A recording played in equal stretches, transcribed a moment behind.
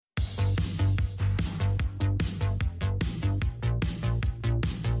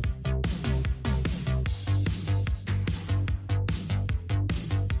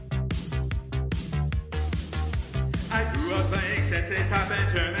I grew up playing Sensei's Top and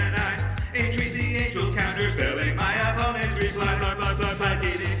Terminite. Entreat the angels, counter-spelling my opponent's reply. Blah,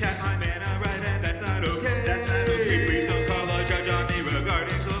 didn't tap my mana right, and that's not okay. That's not okay, please don't call a judge on me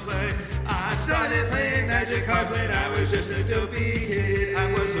regarding soul play. I started playing Magic cards when I was just a dopey kid.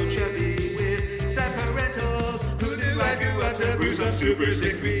 I was so chubby with sad parentals. Who knew I grew up to brew some super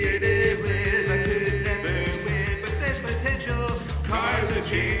sick creative lives? I could never win, but there's potential. Cards are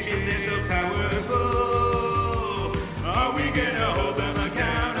changing, they're so powerful. Are we gonna hold them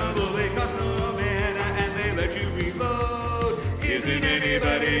accountable? They cost no mana and they let you reload. Isn't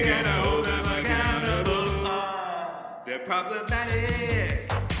anybody gonna hold them accountable? They're problematic.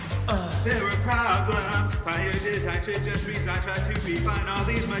 They're a problem. Fire design should just resign, try to refine all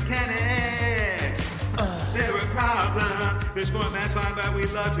these mechanics. They're a problem. This format's fine, but we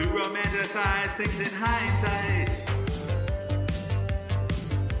love to romanticize things in hindsight.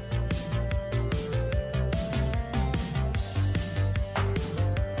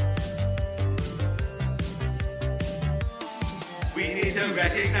 We need to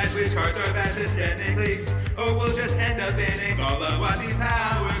recognize which cards are bad systemically, or we'll just end up banning all of Wazi's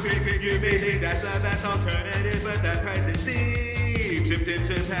power. You may think that's the best alternative, but that price is steep. Symptoms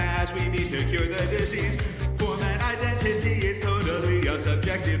to pass, we need to cure the disease. Format identity is totally a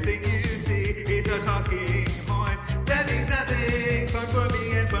subjective thing you see. It's a talking point that means nothing. Fun for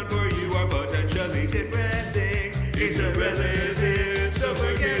me and fun for you are potentially different things. It's irrelevant, so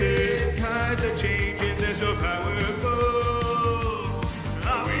forget it. Cards are changing, they're so powerful.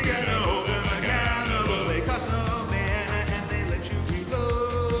 Are we gonna hold them accountable? They cost no mana and they let you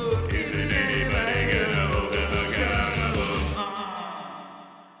reload. Isn't anybody gonna hold them accountable?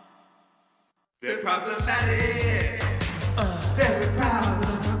 They're problematic. They're a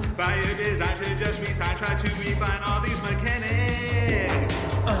problem. Fire design should just resign, try to refine all these mechanics.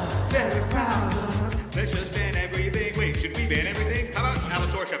 They're a problem. Let's just ban everything. Wait, should we ban everything? How about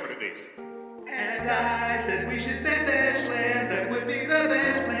Allosaur Shepherd at least? And I said we should ban fetch lands. That would be the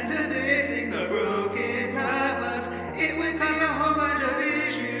best plan to fixing the broken problems. It would cause a whole bunch of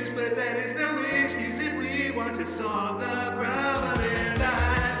issues, but that is no excuse if we want to solve the problem. And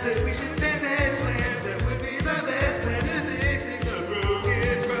I said we should ban fetch lands. That would be the best plan to fixing the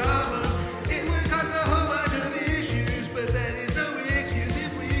broken problems. It would cause a whole bunch of issues, but that is no excuse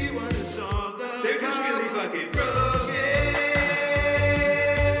if we want to solve the problem. They're just really fucking broken.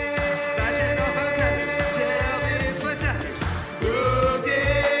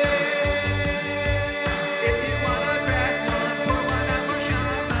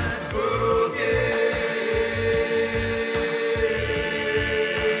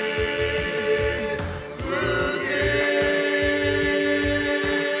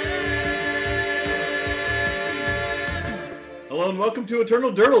 Welcome to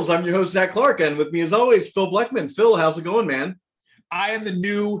Eternal Durdles. I'm your host, Zach Clark, and with me as always, Phil Bleckman. Phil, how's it going, man? I am the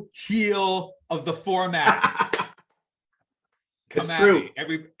new heel of the format. It's true.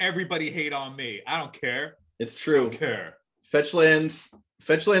 Everybody hate on me. I don't care. It's true. I don't care. Fetchlands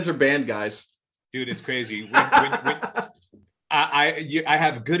are banned, guys. Dude, it's crazy. I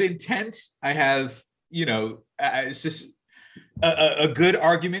have good intent. I have, it's just a good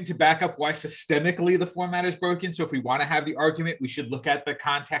argument to back up why systemically the format is broken. So if we want to have the argument, we should look at the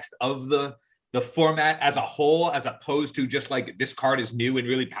context of the format as a whole, as opposed to just like this card is new and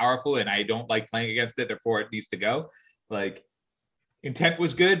really powerful and I don't like playing against it, therefore it needs to go. Like, intent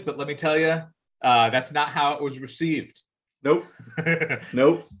was good, but let me tell you, that's not how it was received. Nope.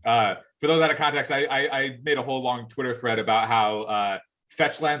 Nope. For those out of context, I made a whole long Twitter thread about how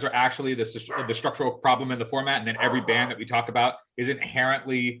fetch lands are actually the structural problem in the format, and then every ban that we talk about is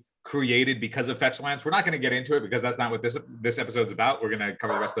inherently created because of fetch lands. We're not going to get into it because that's not what this episode's about. We're going to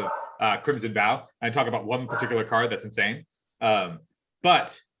cover the rest of Crimson Vow and talk about one particular card that's insane.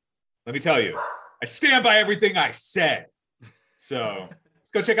 But let me tell you, I stand by everything I said. So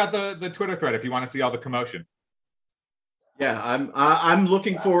go check out the Twitter thread if you want to see all the commotion. Yeah, I'm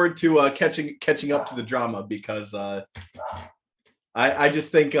looking forward to catching up to the drama because I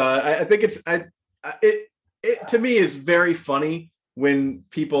just think I think it to me is very funny when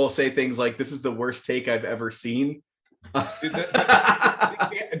people say things like, "This is the worst take I've ever seen." I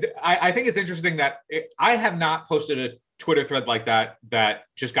think it's interesting that I have not posted a Twitter thread like that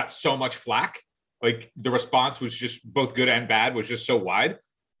just got so much flack. Like, the response was just both good and bad, was just so wide.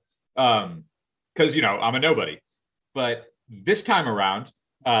 Because I'm a nobody. But this time around,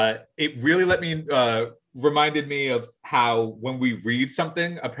 it really reminded me of how when we read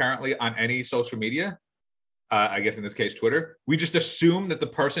something, apparently on any social media, I guess in this case, Twitter, we just assume that the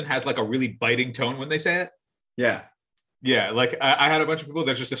person has like a really biting tone when they say it. Yeah. Yeah. Like I had a bunch of people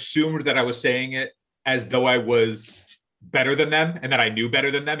that just assumed that I was saying it as though I was better than them and that I knew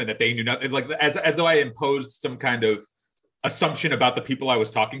better than them and that they knew nothing, like as though I imposed some kind of assumption about the people I was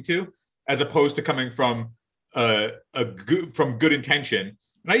talking to, as opposed to coming from from good intention.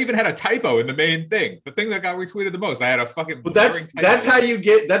 And I even had a typo in the main thing, the thing that got retweeted the most. I had a fucking. But that's how you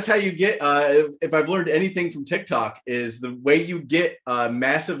get. That's how you get. If I've learned anything from TikTok, is the way you get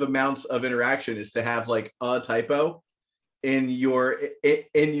massive amounts of interaction is to have like a typo in your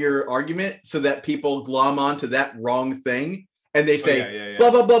argument, so that people glom onto that wrong thing, and they say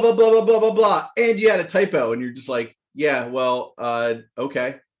blah blah blah blah blah blah blah blah blah, and you had a typo, and you're just like, yeah, well,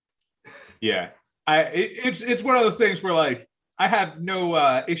 okay. Yeah, it's one of those things where like. I have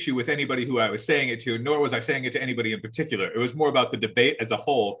no issue with anybody who I was saying it to, nor was I saying it to anybody in particular. It was more about the debate as a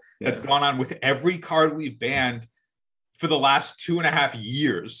whole that's gone on with every card we've banned for the last 2.5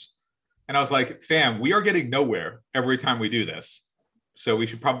 years. And I was like, fam, we are getting nowhere every time we do this. So we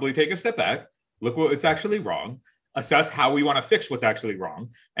should probably take a step back, look what it's actually wrong, assess how we want to fix what's actually wrong.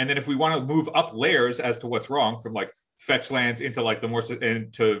 And then if we want to move up layers as to what's wrong from like fetch lands into like the more,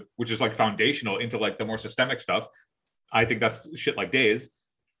 into which is like foundational into like the more systemic stuff, I think that's shit like Daze.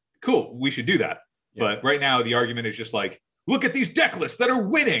 Cool, we should do that. Yeah. But right now, the argument is just like, look at these deck lists that are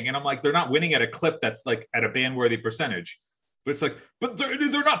winning. And I'm like, they're not winning at a clip that's like at a ban-worthy percentage. But it's like, but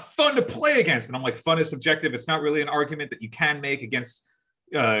they're not fun to play against. And I'm like, fun is subjective. It's not really an argument that you can make against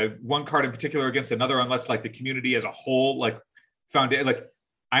one card in particular against another, unless like the community as a whole, like found it. Like,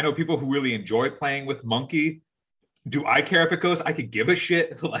 I know people who really enjoy playing with Monkey. Do I care if it goes? I could give a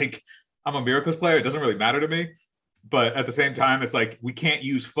shit. Like, I'm a Miracles player. It doesn't really matter to me. But at the same time, it's like we can't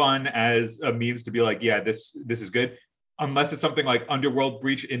use fun as a means to be like, yeah, this is good, unless it's something like Underworld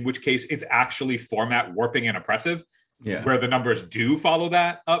Breach, in which case it's actually format warping and oppressive, where the numbers do follow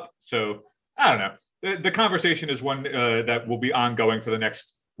that up. So I don't know. The conversation is one that will be ongoing for the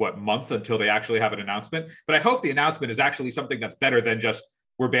next month until they actually have an announcement. But I hope the announcement is actually something that's better than just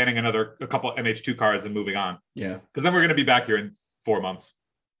we're banning a couple MH2 cards and moving on. Yeah, because then we're going to be back here in 4 months.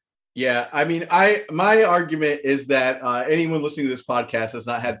 Yeah, I mean, my argument is that anyone listening to this podcast has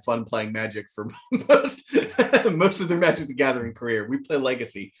not had fun playing Magic for most of their Magic the Gathering career. We play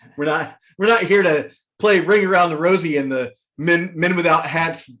Legacy. We're not here to play Ring Around the Rosie and the Men Without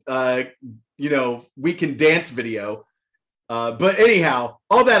Hats, we can dance video. But anyhow,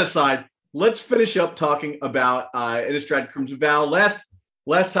 all that aside, let's finish up talking about Innistrad Crimson Vow.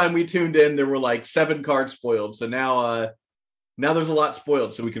 Last time we tuned in, there were like 7 cards spoiled. So now there's a lot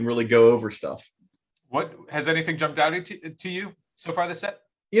spoiled, so we can really go over stuff. What has anything jumped out to you so far this set?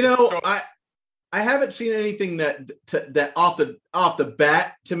 I haven't seen anything that off the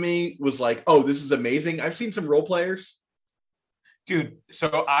bat to me was like, oh, this is amazing. I've seen some role players, dude.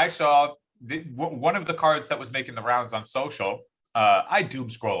 So I saw one of the cards that was making the rounds on social. I doom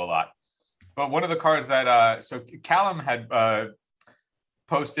scroll a lot, but one of the cards that so Callum had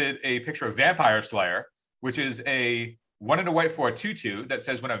posted a picture of Vampire Slayer, which is a 1 and a white for a 2/2 that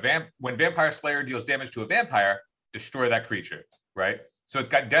says when Vampire Slayer deals damage to a vampire, destroy that creature, right? So it's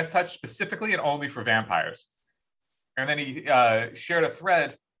got Death Touch specifically and only for vampires. And then he shared a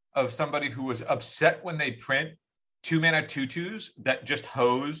thread of somebody who was upset when they print 2-mana 2/2s that just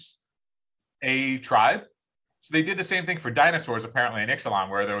hose a tribe. So they did the same thing for dinosaurs apparently in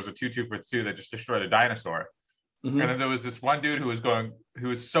Ixalan, where there was a 2/2 for 2 that just destroyed a dinosaur. Mm-hmm. And then there was this one dude who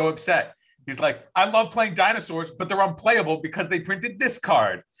was so upset. He's like, I love playing dinosaurs, but they're unplayable because they printed this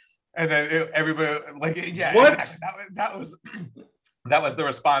card. And then everybody like, yeah, what? Exactly. That was the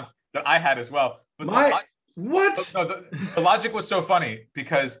response that I had as well. But the logic was so funny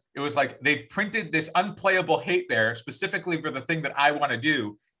because it was like they've printed this unplayable hate bear specifically for the thing that I want to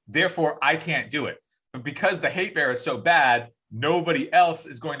do. Therefore, I can't do it. But because the hate bear is so bad, nobody else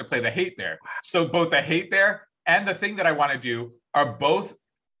is going to play the hate bear. So both the hate bear and the thing that I want to do are both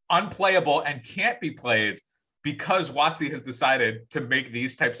unplayable and can't be played because WotC has decided to make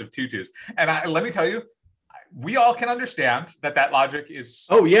these types of 2/2s. And let me tell you, we all can understand that logic is.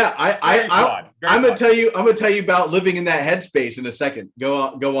 Oh yeah, I'm gonna tell you about living in that headspace in a second.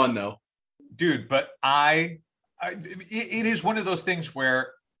 Go on though, dude. But it is one of those things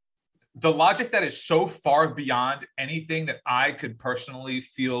where the logic that is so far beyond anything that I could personally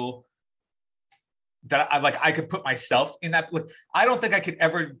feel that I could put myself in that. Like, I don't think I could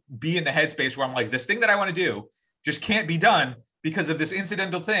ever be in the headspace where I'm like, this thing that I want to do just can't be done because of this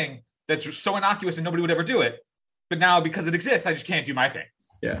incidental thing that's so innocuous and nobody would ever do it. But now because it exists, I just can't do my thing.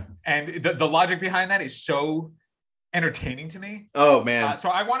 Yeah. And the logic behind that is so entertaining to me. Oh man. So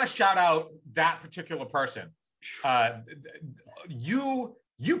I want to shout out that particular person.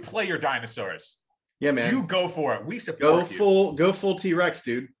 You play your dinosaurs. Yeah, man. You go for it. We support you. Go full T-Rex,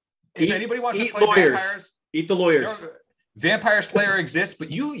 dude. if anybody wants to eat play lawyers. vampires, Eat the lawyers. Vampire Slayer exists, but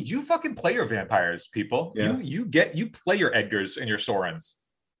you fucking play your vampires, people. Yeah. You play your Edgars and your Sorens.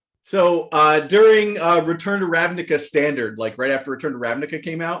 So during Return to Ravnica Standard, like right after Return to Ravnica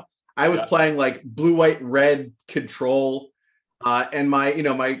came out, I was playing like blue, white, red control, and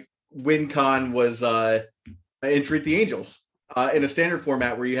my win con was Entreat the Angels in a standard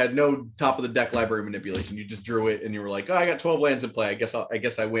format where you had no top of the deck library manipulation. You just drew it and you were like, oh, I got 12 lands in play. I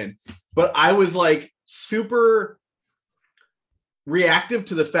guess I win. But I was like super reactive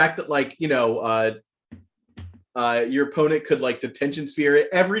to the fact that like your opponent could like Detention Sphere it.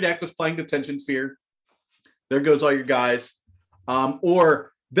 Every deck was playing Detention Sphere. There goes all your guys.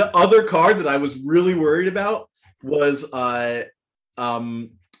 Or the other card that I was really worried about was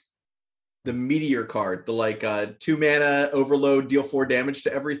the Meteor card, the like 2 mana overload, deal 4 damage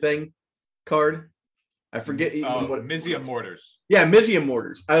to everything card. I forget what Mizium Mortars. Yeah, Mizium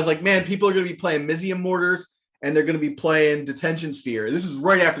Mortars. I was like, man, people are going to be playing Mizium Mortars and they're going to be playing Detention Sphere. This is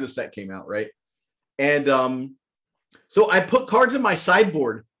right after the set came out, right? And so I put cards in my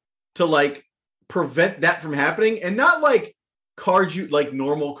sideboard to like prevent that from happening, and not like cards you like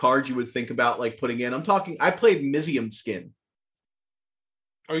normal cards you would think about like putting in. I played Mizium Skin.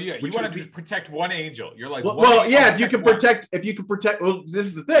 Oh yeah, you want to protect one angel. You're like, well yeah, if you can protect, well, this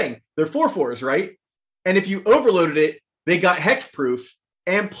is the thing. They're 4/4s, right? And if you overloaded it, they got hexproof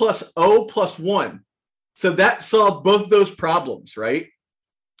and +0/+1. So that solved both those problems, right?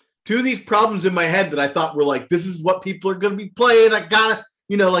 2 of these problems in my head that I thought were like, this is what people are going to be playing. I gotta,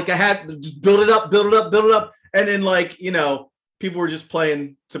 like I had to just build it up. And then like, people were just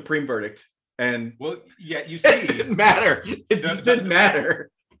playing Supreme Verdict. And well, yeah, you see, it didn't matter. It just didn't matter.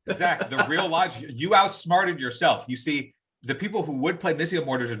 Zach, the real logic, you outsmarted yourself. You see, the people who would play Mizium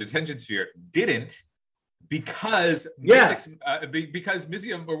Mortars or Detention Sphere didn't because because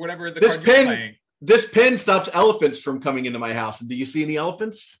Mizium or whatever the card you're playing. This pin stops elephants from coming into my house. And do you see any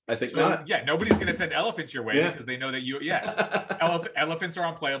elephants? I think not. Yeah, nobody's going to send elephants your way because they know that elephants are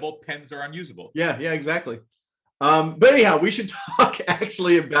unplayable, pens are unusable. Yeah, exactly. But anyhow, we should talk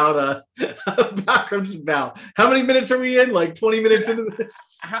actually about Crimson Vow. How many minutes are we in? Like 20 minutes into this?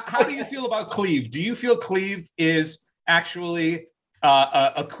 How do you feel about Cleave? Do you feel Cleave is actually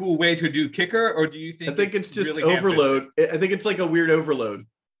a cool way to do kicker, or do you think? I think it's just really overload. I think it's like a weird overload.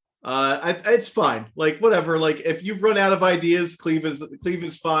 It's fine. Like whatever. Like if you've run out of ideas, Cleave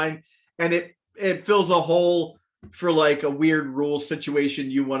is fine, and it fills a hole for like a weird rule situation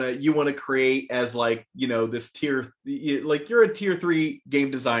you want to create as like this tier, like you're a tier 3 game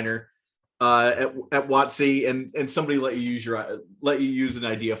designer at WotC, and somebody let you use an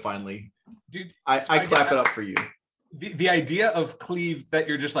idea finally. Dude, I clap it up for you. The idea of Cleave that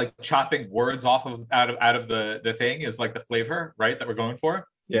you're just like chopping words off of out of the thing is like the flavor, right, that we're going for.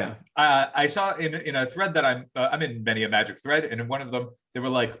 Yeah. I saw in a thread that I'm in many a Magic thread, and in one of them they were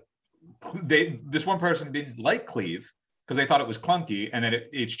like, this one person didn't like Cleave because they thought it was clunky and that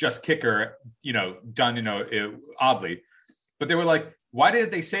it's just kicker, done oddly. But they were like, why did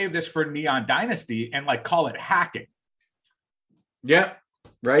they save this for Neon Dynasty and like call it hacking? Yeah,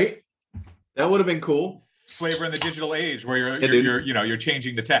 right. That would have been cool. Flavor in the digital age where you're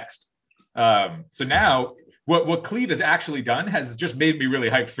changing the text. So now what Cleave has actually done has just made me really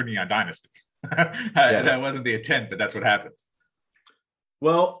hyped for Neon Dynasty. That wasn't the intent, but that's what happened.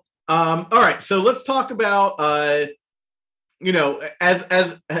 Well, all right. So let's talk about as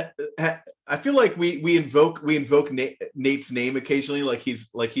I feel like we invoke Nate's name occasionally, like he's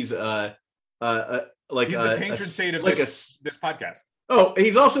the patron saint of this podcast. Oh,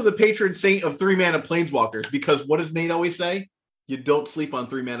 he's also the patron saint of 3-mana planeswalkers, because what does Nate always say? You don't sleep on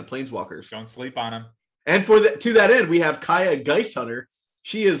 3-mana planeswalkers. Don't sleep on them. And to that end, we have Kaya Geisthunter.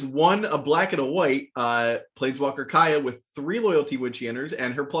 She is a black and a white planeswalker Kaya with 3 loyalty when she enters,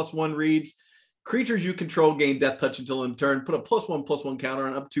 and her +1 reads: creatures you control gain death touch until end of turn. Put a +1/+1 counter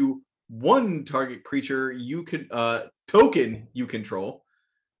on up to 1 target creature token you control.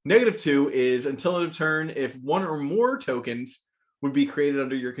 -2 is until end of turn, if 1 or more tokens would be created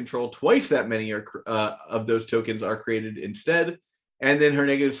under your control, twice that many of those tokens are created instead. And then her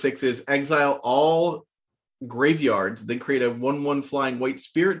 -6 is exile all graveyards, then create a 1/1 flying white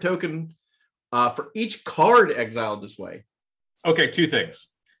spirit token for each card exiled this way. Okay, 2 things.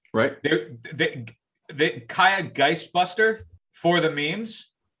 Right. The Kaya Geistbuster for the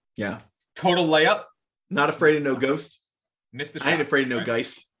memes. Yeah. Total layup. Not afraid of no ghost. Missed the shot. I ain't afraid of no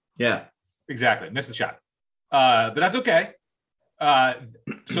Geist. Yeah. Exactly. Missed the shot. But that's okay.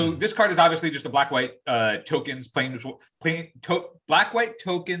 So this card is obviously just a black-white tokens, black-white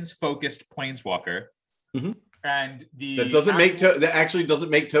tokens focused planeswalker. Mm-hmm. And that actually doesn't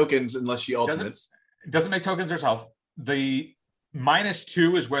make tokens unless she ultimates. Doesn't make tokens herself. The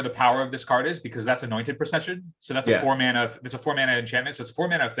 -2 is where the power of this card is, because that's anointed procession. So that's a 4-mana. It's a 4-mana enchantment. So it's a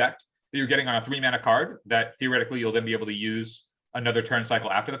 4-mana effect that you're getting on a 3-mana card that theoretically you'll then be able to use another turn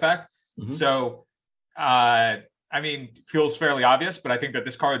cycle after the fact. Mm-hmm. So, I mean, feels fairly obvious, but I think that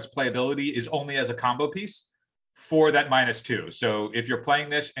this card's playability is only as a combo piece for that -2. So if you're playing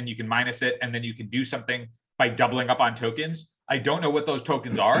this and you can minus it, and then you can do something by doubling up on tokens. I don't know what those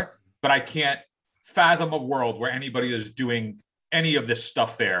tokens are, but I can't fathom a world where anybody is doing any of this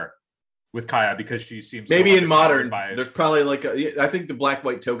stuff there with Kaya, because she seems maybe in modern. There's probably like I think the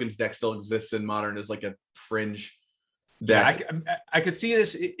black-white tokens deck still exists in modern as like a fringe deck. Yeah, I could see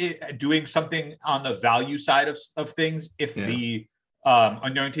this doing something on the value side of things if the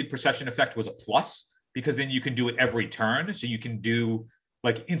anointed procession effect was a plus, because then you can do it every turn. So you can do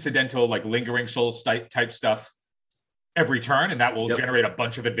like incidental, like lingering souls type stuff every turn, and that will generate a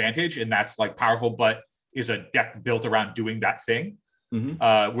bunch of advantage, and that's like powerful, but is a deck built around doing that thing.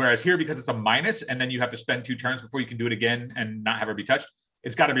 Mm-hmm. Whereas here, because it's a minus, and then you have to spend 2 turns before you can do it again and not have her be touched,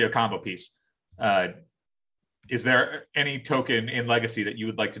 it's got to be a combo piece. Is there any token in Legacy that you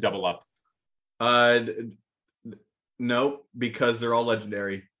would like to double up? No, because they're all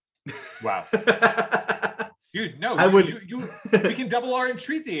legendary. Wow. Dude, no, we can double our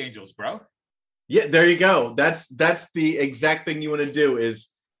Entreat the Angels, bro. Yeah, there you go. That's the exact thing you want to do, is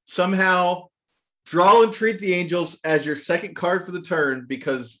somehow draw Entreat the Angels as your second card for the turn,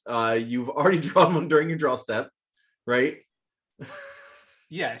 because you've already drawn one during your draw step, right?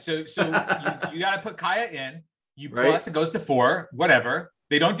 Yeah, so you got to put Kaya in. You plus it goes to 4, whatever.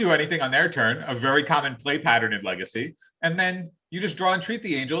 They don't do anything on their turn, a very common play pattern in Legacy, and then you just draw Entreat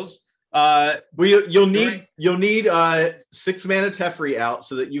the Angels. You'll need 6-mana Teferi out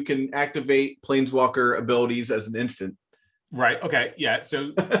so that you can activate Planeswalker abilities as an instant. Right. Okay. Yeah.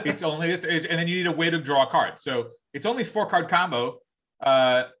 So it's only and then you need a way to draw a card. So it's only 4-card combo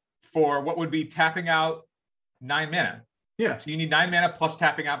for what would be tapping out 9 mana. Yeah. So you need 9 mana plus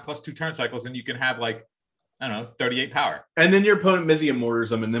tapping out plus 2 turn cycles, and you can have like, I don't know, 38 power. And then your opponent Mizzium Mortars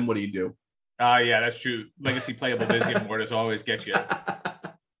them, and then what do you do? Yeah, that's true. Legacy playable Mizzium Mortars always get you.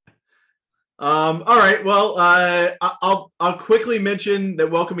 All right. Well, I'll quickly mention that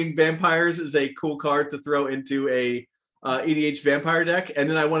Welcoming Vampires is a cool card to throw into a EDH vampire deck, and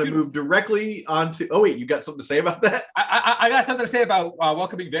then I want to move directly onto. Oh wait, you got something to say about that? I got something to say about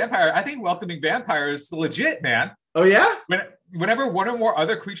Welcoming Vampire. I think Welcoming Vampire is legit, man. Oh yeah. Whenever one or more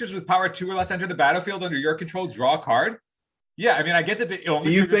other creatures with power 2 or less enter the battlefield under your control, draw a card. Yeah, I mean, I get that.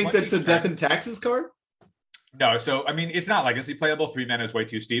 Do you think that's a Death and Taxes card? No, so I mean, it's not Legacy playable. 3 mana is way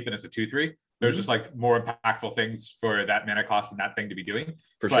too steep, and it's a 2/3. There's just like more impactful things for that mana cost and that thing to be doing.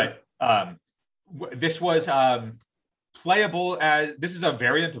 But this was playable as, this is a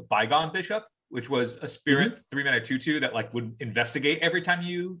variant of Bygone Bishop, which was a spirit 3-mana 2/2 that like would investigate every time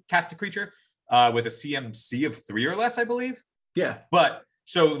you cast a creature with a CMC of 3 or less, I believe. Yeah. But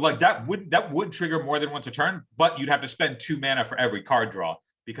so like that would trigger more than once a turn, but you'd have to spend 2 mana for every card draw.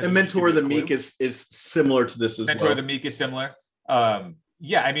 Because Mentor of the Meek is similar to this as Mentor of the Meek is similar.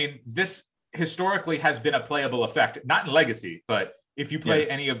 Yeah, I mean, this historically has been a playable effect, not in Legacy, but if you play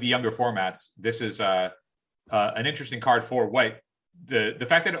any of the younger formats, this is an interesting card for white. The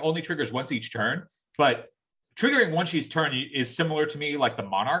fact that it only triggers once each turn, but triggering once each turn is similar to me like the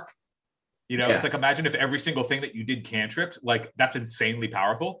Monarch. You know, it's like, imagine if every single thing that you did cantripped, like that's insanely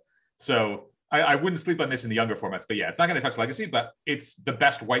powerful. So I wouldn't sleep on this in the younger formats, but yeah, it's not going to touch Legacy, but it's the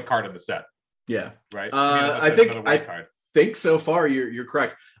best white card in the set. Yeah. Right. I think so far you're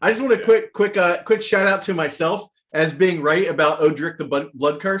correct. I just want a quick shout out to myself as being right about Odric the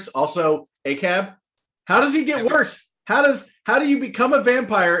Blood Curse. Also ACAB. How does he get worse? How do you become a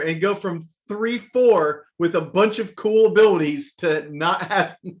vampire and go from 3/4 with a bunch of cool abilities to not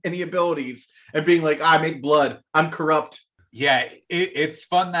have any abilities and being like, I make blood, I'm corrupt? Yeah, it's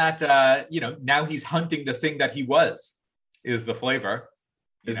fun that now he's hunting the thing that he was, is the flavor.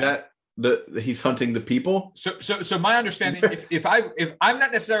 Is that he's hunting the people? So my understanding, if I'm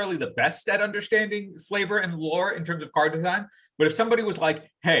not necessarily the best at understanding flavor and lore in terms of card design, but if somebody was like,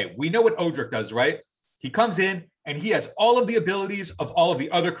 hey, we know what Odric does, right? He comes in and he has all of the abilities of all of the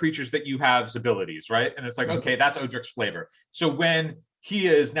other creatures that you have's abilities, right? And it's like, okay, that's Odric's flavor. So when he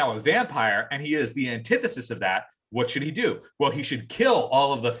is now a vampire and he is the antithesis of that, what should he do? Well, he should kill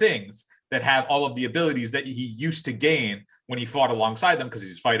all of the things that have all of the abilities that he used to gain when he fought alongside them, because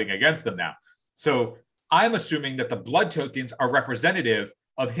he's fighting against them now. So I'm assuming that the blood tokens are representative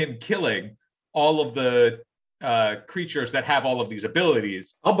of him killing all of the creatures that have all of these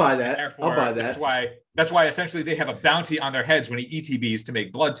abilities. I'll buy that. Therefore, I'll buy that. That's why essentially they have a bounty on their heads when he ETBs to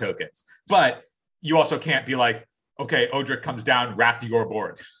make blood tokens. But you also can't be like, okay, Odric comes down, wrath your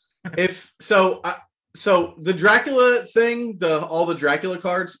board. So the Dracula thing, all the Dracula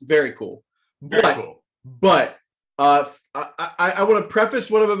cards, very cool. Very cool. But I want to preface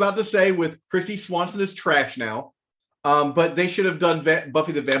what I'm about to say with Christy Swanson is trash now. But they should have done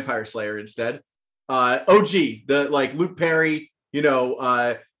Buffy the Vampire Slayer instead. OG, the like Luke Perry,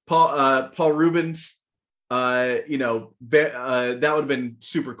 Paul Rubens, that would have been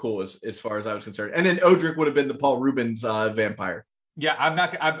super cool as far as I was concerned. And then Odric would have been the Paul Rubens vampire. Yeah,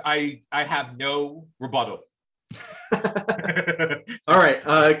 I have no rebuttal. All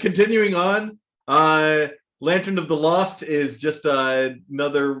right, continuing on. Lantern of the Lost is just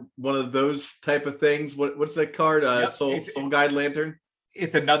another one of those type of things. What's that card? Soul Guide Lantern.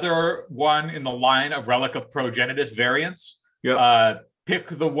 It's another one in the line of Relic of Progenitus variants. Yep. Pick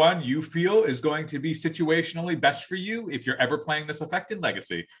the one you feel is going to be situationally best for you if you're ever playing this effect in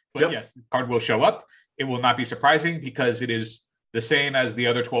Legacy. But yes, the card will show up. It will not be surprising because it is the same as the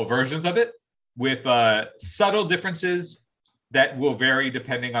other 12 versions of it, with subtle differences that will vary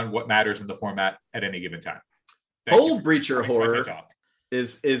depending on what matters in the format at any given time. Hull Breacher Horror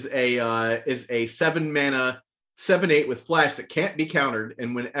is a 7-mana 7/8 with flash that can't be countered,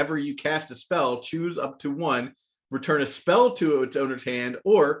 and whenever you cast a spell, choose up to one, return a spell to its owner's hand,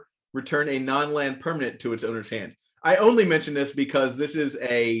 or return a non-land permanent to its owner's hand. I only mention this because this is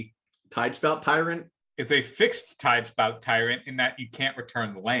a Tidespout Tyrant. It's a fixed Tidespout Tyrant in that you can't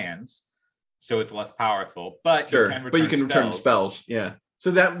return lands, so it's less powerful. But sure, you can return spells. Yeah,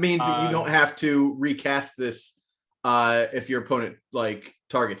 so that means that you don't have to recast this if your opponent like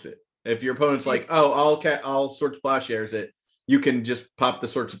targets it. If your opponent's like, oh, I'll Swords of Plowshares it, you can just pop the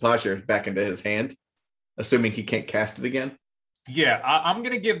Swords of Plowshares back into his hand, assuming he can't cast it again. Yeah, I'm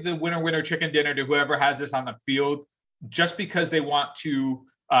going to give the winner chicken dinner to whoever has this on the field, just because they want to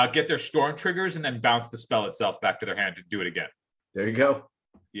get their storm triggers and then bounce the spell itself back to their hand to do it again. There you go.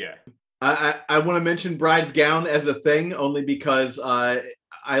 Yeah. I want to mention Bride's Gown as a thing only because I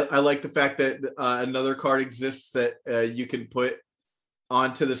like the fact that another card exists that you can put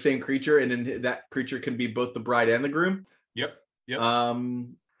onto the same creature, and then that creature can be both the bride and the groom. Yep.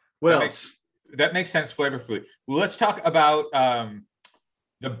 What else? That makes sense flavorfully. Well, let's talk about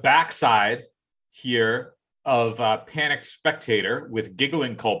the backside here of Panic Spectator with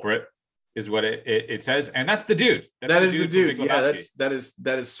Giggling Culprit is what it says, and that's the dude. That is the dude. Yeah, that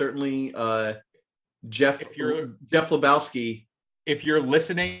is certainly Jeff Lebowski. If you're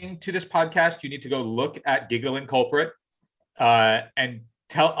listening to this podcast, you need to go look at Giggling Culprit and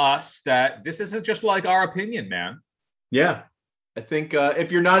tell us that this isn't just like our opinion, man. Yeah. I think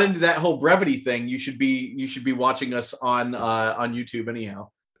if you're not into that whole brevity thing, you should be watching us on YouTube anyhow.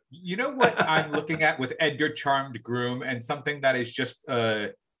 You know what I'm looking at with Edgar Charmed Groom, and something that is just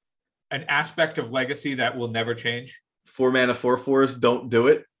an aspect of Legacy that will never change? 4-mana 4/4s don't do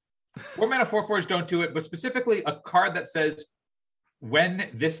it. 4-mana 4/4s don't do it, but specifically a card that says when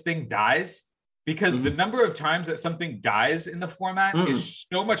this thing dies, because the number of times that something dies in the format is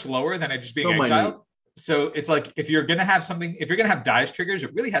so much lower than it just being exiled. Minute. So it's like if you're gonna have dies triggers,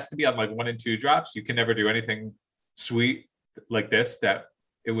 it really has to be on like 1 and 2 drops. You can never do anything sweet like this that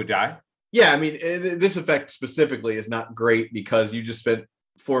it would die. Yeah, I mean, this effect specifically is not great because you just spent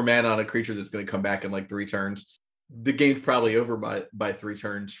 4 mana on a creature that's going to come back in like 3 turns. The game's probably over by 3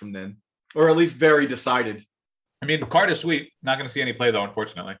 turns from then, or at least very decided. I mean, the card is sweet. Not going to see any play though,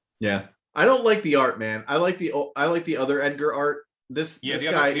 unfortunately. Yeah, I don't like the art, man. I like the other Edgar art. The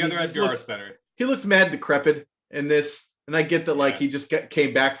other Edgar art's better. He looks mad decrepit in this, and I get that like he just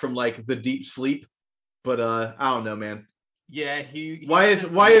came back from like the deep sleep, but I don't know, man. Yeah, why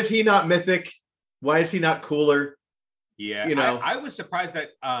is he not mythic? Why is he not cooler? Yeah, I was surprised that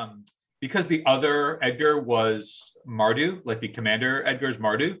because the other Edgar was Mardu, like the commander Edgar's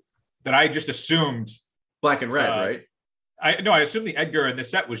Mardu, that I just assumed black and red, right? I assumed the Edgar in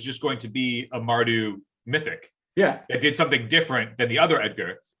this set was just going to be a Mardu mythic. Yeah, that did something different than the other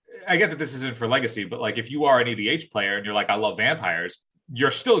Edgar. I get that this isn't for Legacy, but like if you are an EDH player and you're like, I love vampires, you're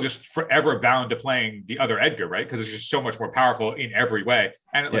still just forever bound to playing the other Edgar, right? Because it's just so much more powerful in every way,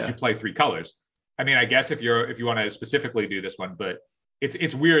 and it lets you play 3 colors. I mean, I guess if you want to specifically do this one, but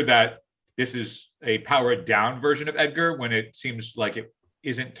it's weird that this is a powered down version of Edgar when it seems like it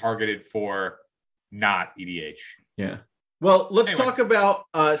isn't targeted for not EDH. Yeah. Well, let's talk about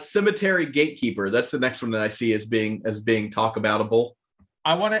Cemetery Gatekeeper. That's the next one that I see as being talk aboutable.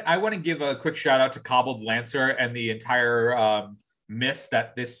 I want to give a quick shout out to Cobbled Lancer and the entire miss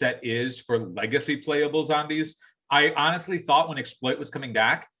that this set is for legacy playable zombies. I honestly thought when Exploit was coming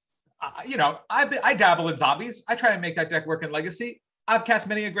back, I dabble in zombies. I try and make that deck work in legacy. I've cast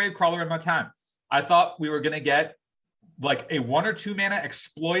many a Gravecrawler in my time. I thought we were going to get like a 1 or 2 mana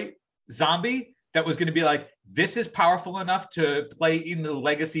Exploit zombie that was going to be like, this is powerful enough to play in the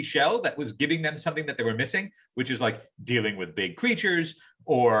legacy shell, that was giving them something that they were missing, which is like dealing with big creatures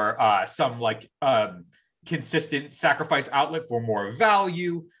or some like consistent sacrifice outlet for more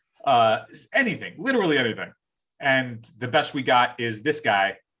value, anything, literally anything. And the best we got is this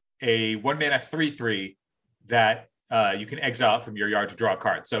guy, a 1 mana 3/3 that you can exile from your yard to draw a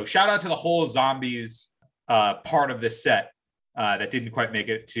card. So shout out to the whole zombies part of this set that didn't quite make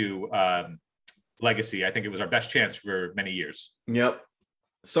it to legacy. I think it was our best chance for many years. Yep.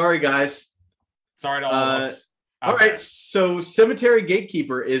 Sorry, guys. Sorry to all of us. All right. So Cemetery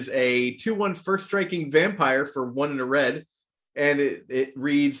Gatekeeper is a 2/1 first striking vampire for 1 and a red. And it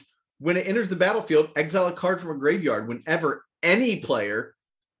reads, when it enters the battlefield, exile a card from a graveyard. Whenever any player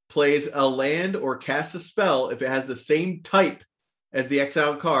plays a land or casts a spell, if it has the same type as the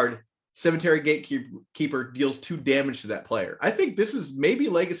exiled card, Cemetery Gatekeeper deals 2 damage to that player. I think this is maybe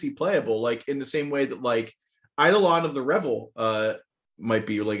legacy playable, like in the same way that like Eidolon of the Revel might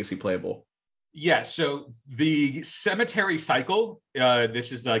be legacy playable. Yeah, so the Cemetery cycle,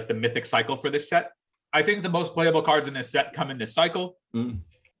 this is like the mythic cycle for this set. I think the most playable cards in this set come in this cycle.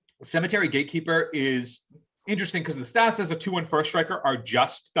 Cemetery Gatekeeper is interesting because the stats as a 2/1 first striker are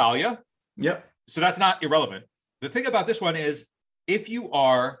just Thalia. Yep. So that's not irrelevant. The thing about this one is if you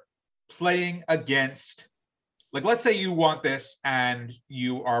are playing against, like, let's say you want this and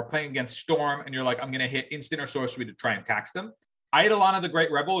you are playing against Storm and you're like, I'm going to hit instant or sorcery to try and tax them. Eidolon of the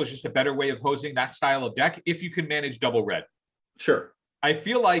Great Rebel is just a better way of hosing that style of deck if you can manage double red. Sure. I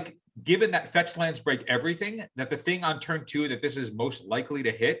feel like given that fetch lands break everything, that the thing on turn 2 that this is most likely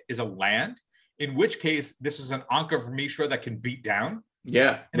to hit is a land, in which case this is an Ankh of Mishra that can beat down.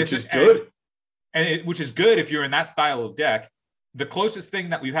 Yeah, and which is good. Which is good if you're in that style of deck. The closest thing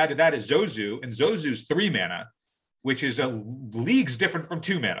that we've had to that is Zozu, and Zozu's 3 mana, which is a leagues different from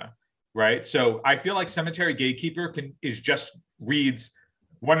 2 mana, right? So I feel like Cemetery Gatekeeper reads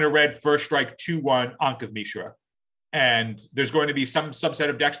 1 in a red, first strike, 2/1, Ankh of Mishra. And there's going to be some subset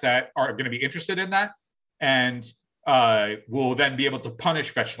of decks that are going to be interested in that, and will then be able to punish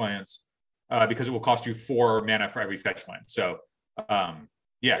fetch lands because it will cost you 4 mana for every fetch land. So,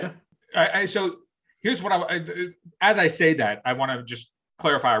 yeah. So here's what as I say that, I want to just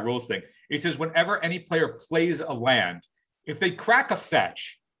clarify a rules thing. It says whenever any player plays a land, if they crack a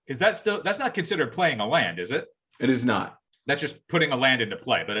fetch, that's not considered playing a land, is it? It is not. That's just putting a land into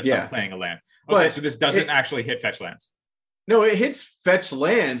play, but it's not playing a land. Okay, so this doesn't actually hit fetch lands. No, it hits fetch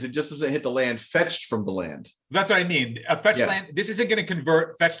lands. It just doesn't hit the land fetched from the land. That's what I mean. A fetch land, this isn't going to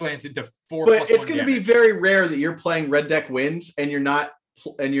convert fetch lands into 4+1 But it's going to be very rare that you're playing red deck wins and you're not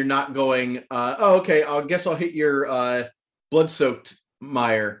going, okay, I guess I'll hit your blood-soaked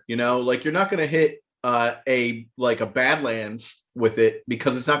mire, like you're not going to hit a Badlands with it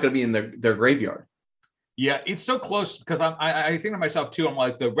because it's not going to be in their graveyard. Yeah, it's so close because I think to myself too, I'm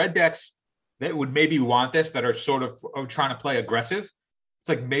like the red decks that would maybe want this, that are sort of trying to play aggressive. It's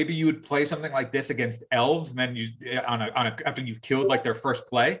like maybe you would play something like this against elves, and then you after you've killed like their first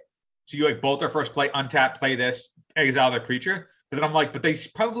play. So you like bolt their first play, untap, play this, exile their creature. But then I'm like, but they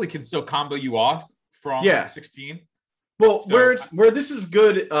probably can still combo you off from 16. Well, so, where this is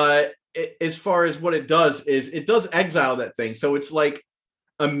good as far as what it does is it does exile that thing. So it's like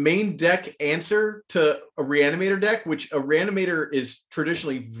a main deck answer to a Reanimator deck, which a Reanimator is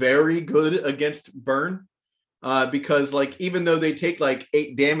traditionally very good against burn. Because like even though they take like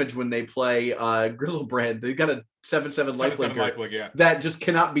 8 damage when they play Grizzlebrand, they've got a 7/7 lifelink that just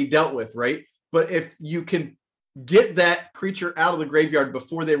cannot be dealt with, right? But if you can get that creature out of the graveyard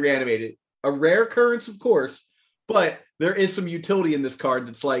before they reanimate it, a rare occurrence, of course, but there is some utility in this card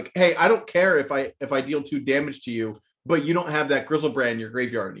that's like, hey, I don't care if I deal 2 damage to you, but you don't have that Grizzlebrand in your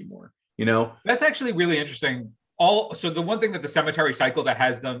graveyard anymore. That's actually really interesting. So the one thing that the Cemetery cycle that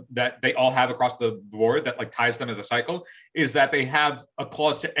has them, that they all have across the board that like ties them as a cycle, is that they have a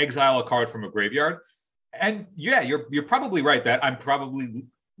clause to exile a card from a graveyard. And yeah, you're probably right that I'm probably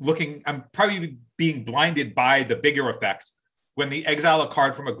being blinded by the bigger effect when the exile a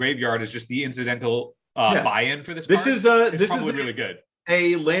card from a graveyard is just the incidental buy-in for this card. This is really good.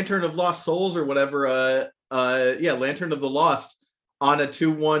 A Lantern of Lost Souls or whatever. Lantern of the Lost on a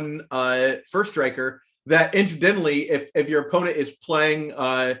 2/1 first striker. That incidentally, if your opponent is playing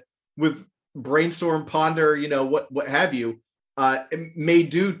with Brainstorm, Ponder, what have you, it may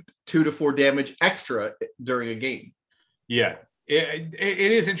do 2 to 4 damage extra during a game. Yeah, It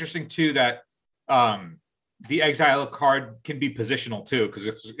is interesting too that the exile card can be positional too,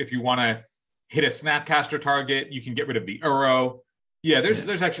 because if you want to hit a Snapcaster target, you can get rid of the Uro. Yeah,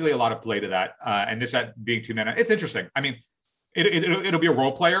 there's actually a lot of play to that, and this at being 2 mana, it's interesting. I mean, it'll be a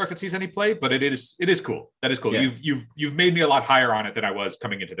role player if it sees any play, but it is cool. That is cool. Yeah. You've made me a lot higher on it than I was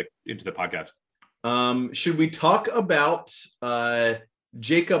coming into the podcast. Should we talk about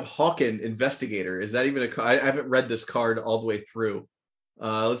Jacob Hawken, Investigator? Is that even I haven't read this card all the way through.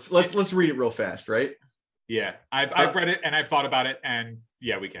 Let's read it real fast, right? Yeah, I've read it and I've thought about it, and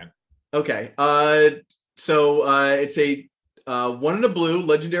yeah, we can. Okay. So it's a 1 in a blue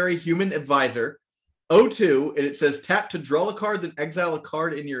legendary human advisor, 0/2, and it says tap to draw a card, then exile a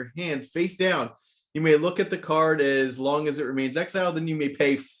card in your hand face down. You may look at the card as long as it remains exiled, then you may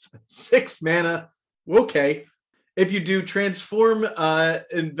pay 6 mana. Okay. If you do, transform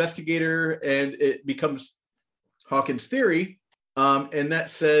Investigator and it becomes Hawken's Theory. And that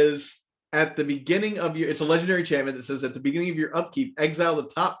says at the beginning of your, it's a legendary enchantment that says at the beginning of your upkeep, exile the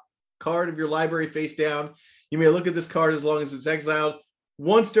top card of your library face down. You may look at this card as long as it's exiled.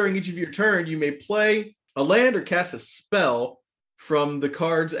 Once during each of your turn, you may play a land or cast a spell from the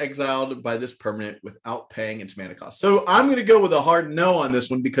cards exiled by this permanent without paying its mana cost. So I'm going to go with a hard no on this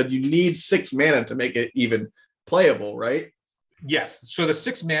one because you need 6 mana to make it even playable, right? Yes. So the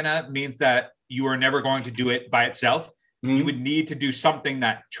 6 mana means that you are never going to do it by itself. Mm-hmm. You would need to do something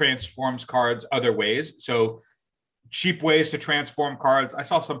that transforms cards other ways. So cheap ways to transform cards. I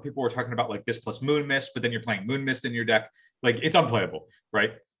saw some people were talking about like this plus Moon Mist, but then you're playing Moon Mist in your deck. Like it's unplayable,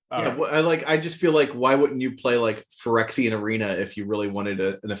 right? Yeah, I just feel like why wouldn't you play like Phyrexian Arena if you really wanted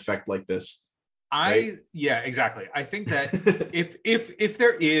an effect like this? Right? Yeah, exactly. I think that if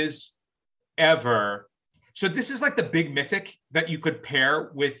there is ever, so this is like the big mythic that you could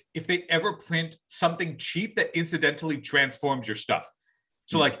pair with if they ever print something cheap that incidentally transforms your stuff.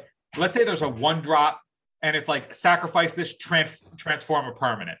 So like, let's say there's a 1-drop and it's like sacrifice this, transform a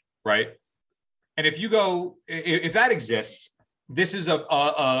permanent, right? And if that exists, this is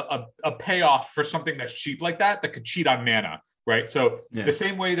a payoff for something that's cheap like that could cheat on mana, right? So the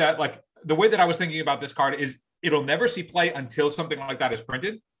same way that like the way that I was thinking about this card is it'll never see play until something like that is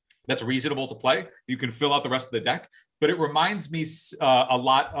printed. That's reasonable to play. You can fill out the rest of the deck, but it reminds me a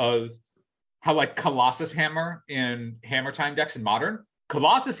lot of how like Colossus Hammer in Hammer Time decks in Modern.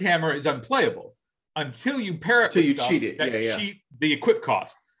 Colossus Hammer is unplayable until you pair it with you stuff cheat it. that cheat the equip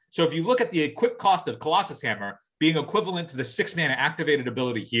cost. So if you look at the equip cost of Colossus Hammer being equivalent to the 6 mana activated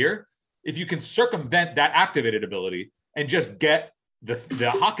ability here, if you can circumvent that activated ability and just get the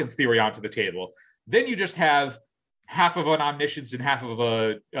Hawken's Theory onto the table, then you just have half of an Omniscience and half of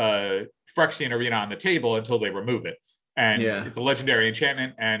a Phyrexian Arena on the table until they remove it. And it's a legendary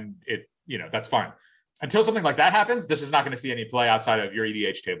enchantment, and that's fine. Until something like that happens, this is not going to see any play outside of your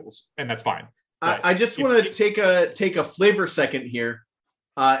EDH tables, and that's fine. I just want to take a flavor second here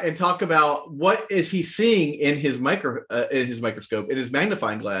and talk about what is he seeing in his microscope, in his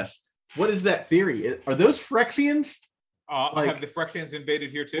magnifying glass. What is that theory? Are those Phyrexians? Have the Phyrexians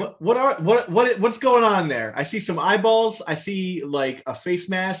invaded here too? What's going on there? I see some eyeballs. I see like a face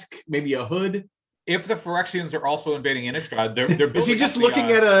mask, maybe a hood. If the Phyrexians are also invading Innistrad, they're is he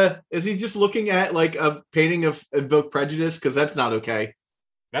just looking at like a painting of Invoke Prejudice? Because that's not okay.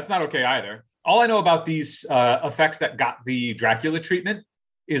 That's not okay either. All I know about these effects that got the Dracula treatment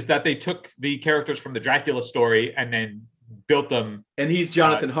is that they took the characters from the Dracula story and then built them. And he's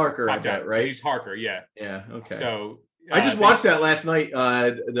Jonathan Harker, I bet, right? He's Harker, yeah. Yeah, okay. So I just watched that last night,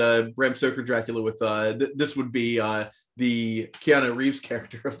 the Bram Stoker Dracula with this would be the Keanu Reeves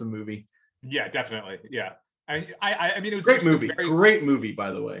character of the movie. Yeah, definitely. Yeah. I mean, it was great movie. Great movie,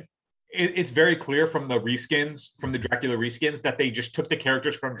 by the way. It's very clear from the reskins, from the Dracula reskins, that they just took the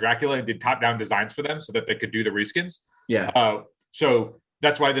characters from Dracula and did top-down designs for them so that they could do the reskins. Yeah. So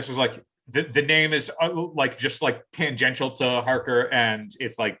that's why this is like the name is like just like tangential to Harker, and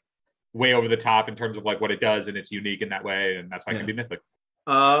it's like way over the top in terms of like what it does, and it's unique in that way, and that's why it can be mythic.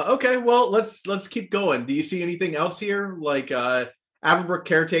 Okay, well let's keep going. Do you see anything else here? Like Averbrook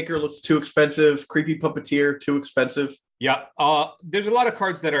Caretaker looks too expensive. Creepy Puppeteer too expensive. Yeah, there's a lot of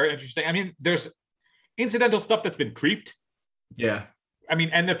cards that are interesting. I mean, there's incidental stuff that's been creeped. Yeah. I mean,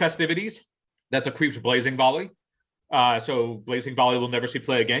 and the Festivities. That's a creeped Blazing Volley. So Blazing Volley will never see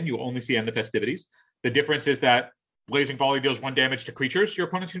play again. You only see End the Festivities. The difference is that Blazing Volley deals 1 damage to creatures your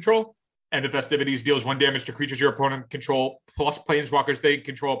opponents control, and the Festivities deals 1 damage to creatures your opponent control plus planeswalkers they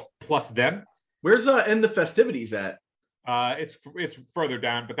control plus them. Where's End the Festivities at? It's further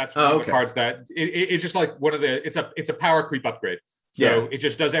down, but that's one of the cards that it's just like one of the it's a power creep upgrade. So it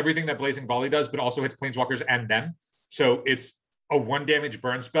just does everything that Blazing Volley does, but also hits planeswalkers and them. So it's a 1 damage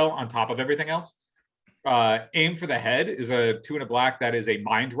burn spell on top of everything else. Aim for the Head is a 2 and a black that is a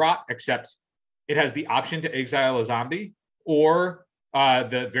Mind Rot, except it has the option to exile a zombie, or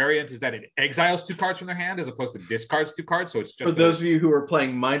the variant is that it exiles 2 cards from their hand as opposed to discards 2 cards. So it's just for those of you who are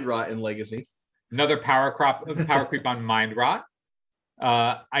playing Mind Rot in Legacy. Another power creep on Mind Rot.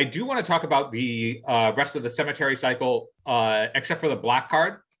 I do want to talk about the rest of the Cemetery cycle, except for the black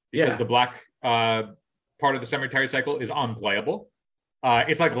card, because the black part of the Cemetery cycle is unplayable.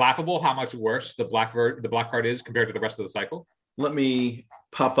 It's like laughable how much worse the black card is compared to the rest of the cycle. Let me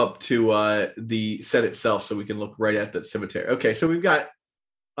pop up to the set itself so we can look right at that Cemetery. Okay, so we've got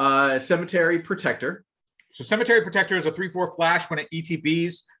Cemetery Protector. So Cemetery Protector is a 3/4 flash. When it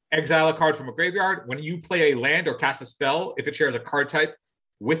ETBs, exile a card from a graveyard. When you play a land or cast a spell, if it shares a card type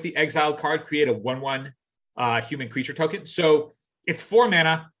with the exiled card, create a 1/1 human creature token. So it's 4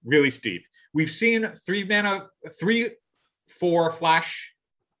 mana, really steep. We've seen 3 mana, 3/4 flash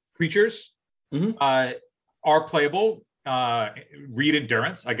creatures are playable. Read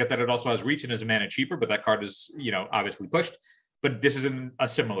Endurance. I get that it also has reach and is a mana cheaper, but that card is, obviously pushed. But this is in a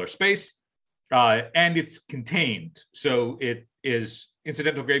similar space. And it's contained. So it is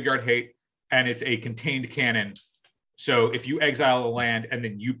incidental graveyard hate, and it's a contained cannon. So if you exile a land and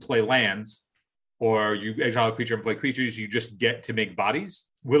then you play lands, or you exile a creature and play creatures, you just get to make bodies.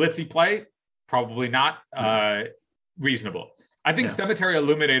 Will it see play? Probably not. Reasonable. I think Cemetery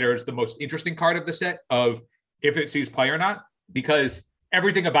Illuminator is the most interesting card of the set of if it sees play or not, because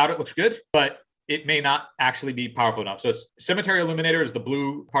everything about it looks good, but it may not actually be powerful enough. So it's Cemetery Illuminator is the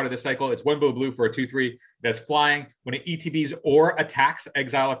blue part of the cycle. It's 1 blue for a 2/3 that's flying. When it ETBs or attacks,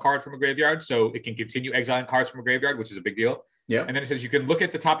 exile a card from a graveyard. So it can continue exiling cards from a graveyard, which is a big deal. Yeah. And then it says you can look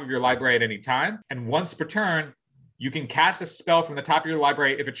at the top of your library at any time. And once per turn, you can cast a spell from the top of your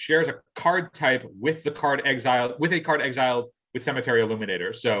library if it shares a card type with the card exiled, with a card exiled with Cemetery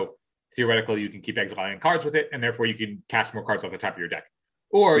Illuminator. So theoretically, you can keep exiling cards with it, and therefore you can cast more cards off the top of your deck.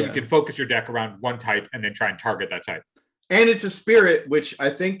 Or you can focus your deck around one type and then try and target that type. And it's a spirit, which I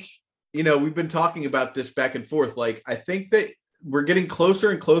think, we've been talking about this back and forth. Like, I think that we're getting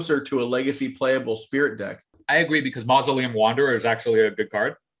closer and closer to a legacy playable spirit deck. I agree, because Mausoleum Wanderer is actually a good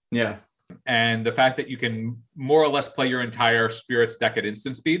card. Yeah. And the fact that you can more or less play your entire spirits deck at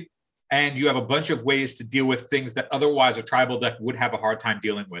instant speed, and you have a bunch of ways to deal with things that otherwise a tribal deck would have a hard time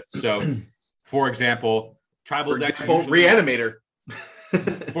dealing with. So, for example, decks Reanimator.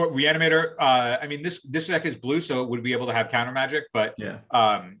 For Reanimator, this deck is blue, so it would be able to have counter magic, but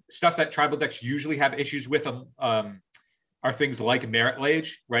stuff that tribal decks usually have issues with are things like Merit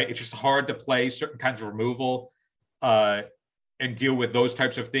Lage, right? It's just hard to play certain kinds of removal and deal with those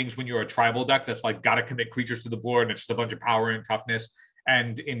types of things when you're a tribal deck that's like got to commit creatures to the board and it's just a bunch of power and toughness.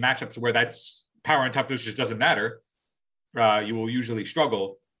 And in matchups where that's power and toughness just doesn't matter, you will usually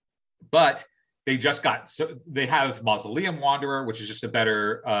struggle. But they have Mausoleum Wanderer, which is just a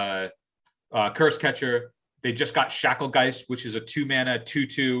better curse catcher. They just got Shacklegeist, which is a 2 mana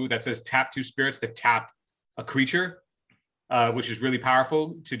 2/2 that says tap 2 spirits to tap a creature, which is really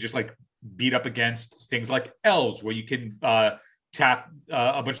powerful to just like beat up against things like elves, where you can tap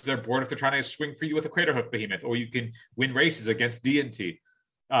a bunch of their board if they're trying to swing for you with a Craterhoof Behemoth, or you can win races against D&T.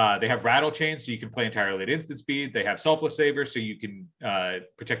 They have Rattle Chain, so you can play entirely at instant speed. They have Selfless Saber, so you can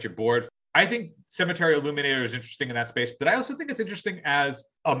protect your board. I think Cemetery Illuminator is interesting in that space, but I also think it's interesting as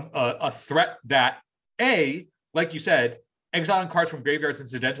a threat that, A, like you said, exiling cards from graveyards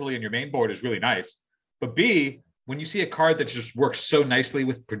incidentally in your main board is really nice. But B, when you see a card that just works so nicely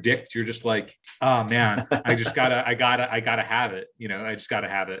with Predict, you're just like, oh man, I gotta have it. I just gotta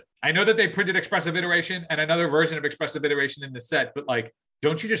have it. I know that they printed Expressive Iteration and another version of Expressive Iteration in the set, but like,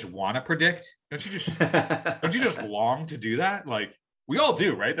 don't you just want to predict? Don't you just long to do that? Like, we all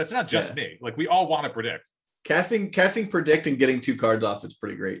do, right? That's not just me. Like, we all want to predict. Casting Predict and getting 2 cards off is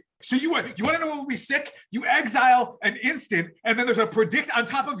pretty great. So you want to know what would be sick? You exile an instant, and then there's a Predict on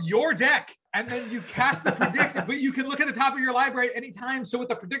top of your deck, and then you cast the Predict, but you can look at the top of your library anytime. So with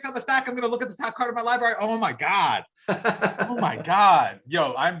the Predict on the stack, I'm going to look at the top card of my library. Oh my god! Oh my god!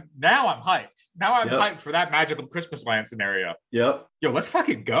 Yo, I'm hyped. Now I'm hyped for that magical Christmas land scenario. Yep. Yo, let's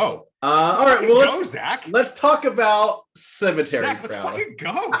fucking go. All right, well, Zach. Let's talk about Cemetery Zach, Prowler. Let's fucking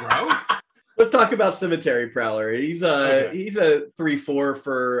go, bro. Let's talk about Cemetery Prowler. He's a 3/4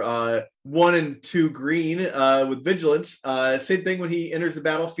 for 1 and 2 green with Vigilance. Same thing when he enters the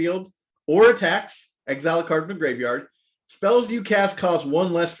battlefield or attacks. Exile a card from the graveyard. Spells you cast cost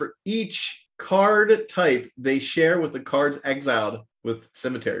 1 less for each card type they share with the cards exiled with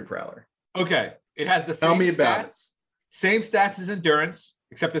Cemetery Prowler. Okay, it has the same stats. Same stats as Endurance,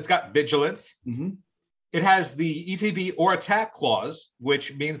 except it's got Vigilance. Mm-hmm. It has the ETB or attack clause,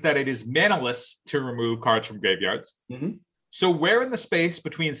 which means that it is manaless to remove cards from graveyards. Mm-hmm. So where in the space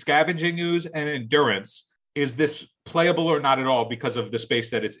between Scavenging Ooze and Endurance is this playable or not at all because of the space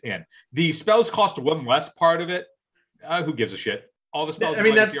that it's in? The spells cost one less part of it. Who gives a shit? All the spells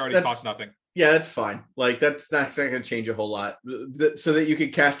already cost nothing. Yeah, that's fine. Like that's not going to change a whole lot. So that you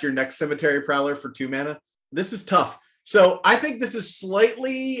can cast your next Cemetery Prowler for 2 mana. This is tough. So I think this is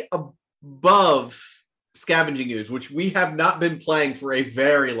slightly above Scavenging Ooze, which we have not been playing for a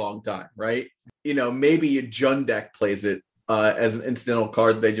very long time, right? You know, maybe a Jund deck plays it as an incidental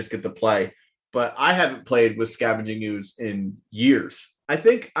card they just get to play, but I haven't played with Scavenging Ooze in years. I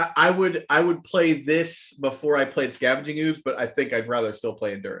think I would play this before I played Scavenging Ooze, but I think I'd rather still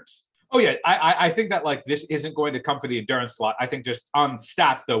play Endurance. Oh yeah, I think that like this isn't going to come for the Endurance slot. I think just on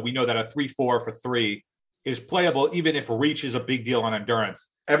stats though, we know that a 3/4 for 3 is playable, even if Reach is a big deal on Endurance.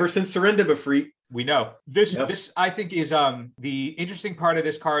 Ever since Serendib Free, we know this. Yep. This I think is the interesting part of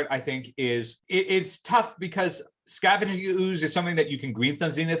this card. I think is it's tough because Scavenging Ooze is something that you can Green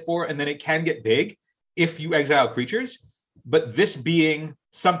Sun Zenith for, and then it can get big if you exile creatures. But this being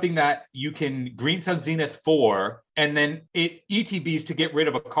something that you can Green Sun Zenith for, and then it ETBs to get rid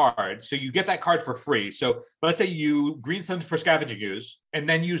of a card. So you get that card for free. So let's say you Green Sun for Scavenging Ooze, and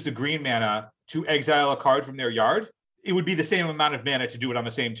then use the green mana to exile a card from their yard. It would be the same amount of mana to do it on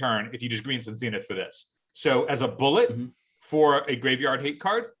the same turn if you just Green Sun Zenith for this. So as a bullet for a graveyard hate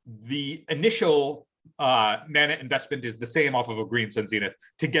card, the initial mana investment is the same off of a Green Sun Zenith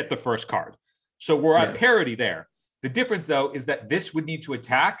to get the first card. So we're at parity there. The difference, though, is that this would need to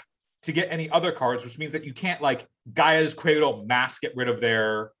attack to get any other cards, which means that you can't, like, Gaia's Cradle mass get rid of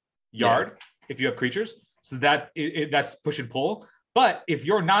their yard if you have creatures. So that's push and pull. But if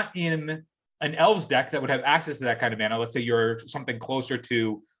you're not in an Elves deck that would have access to that kind of mana, let's say you're something closer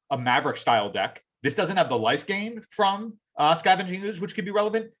to a Maverick-style deck, this doesn't have the life gain from Scavenging Ooze, which could be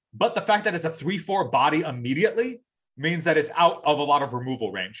relevant. But the fact that it's a 3/4 body immediately means that it's out of a lot of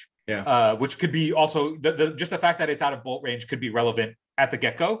removal range. Which could be also just the fact that it's out of bolt range could be relevant at the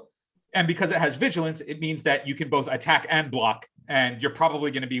get-go. And because it has vigilance, it means that you can both attack and block, and you're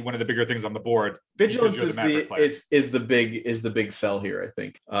probably going to be one of the bigger things on the board. Vigilance is the big sell here, I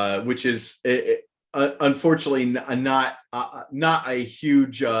think, which is unfortunately not a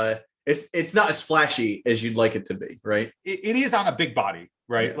huge. It's not as flashy as you'd like it to be, right? It is on a big body,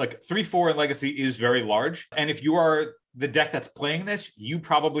 right? Like 3/4 in Legacy is very large, and if you are the deck that's playing this, you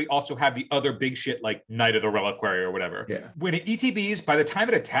probably also have the other big shit like Knight of the Reliquary or whatever. When it ETBs, by the time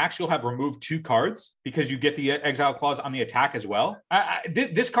it attacks, you'll have removed 2 cards because you get the exile clause on the attack as well.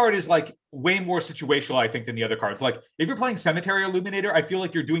 This card is like way more situational, I think, than the other cards. Like if you're playing Cemetery Illuminator, I feel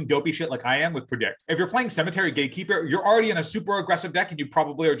like you're doing dopey shit like I am with Predict. If you're playing Cemetery Gatekeeper, you're already in a super aggressive deck and you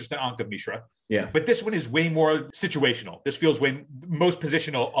probably are just an Ankh of Mishra. But this one is way more situational. This feels way most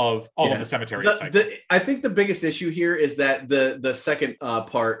positional of all of the Cemetery cycles. I think the biggest issue here is that the second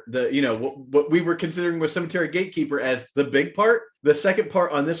part, what we were considering with Cemetery Gatekeeper as the big part, the second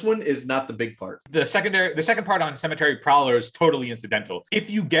part on this one is not the big part. The second part on Cemetery Prowler is totally incidental. If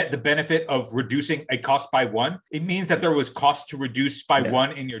you get the benefit of reducing a cost by 1, it means that there was cost to reduce by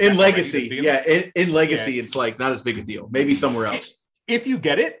 1 in your deck. In Legacy, in Legacy, it's like not as big a deal. Maybe somewhere else. If you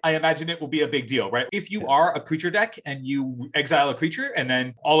get it, I imagine it will be a big deal, right? If you are a creature deck and you exile a creature and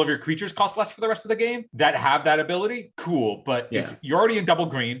then all of your creatures cost less for the rest of the game that have that ability, cool. But you're already in double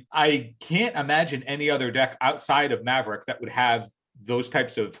green. I can't imagine any other deck outside of Maverick that would have those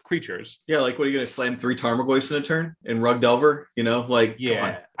types of creatures. Like what are you going to slam 3 Tarmogoyfs in a turn in Rug Delver?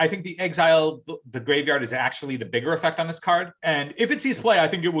 I think the exile, the graveyard is actually the bigger effect on this card. And if it sees play, I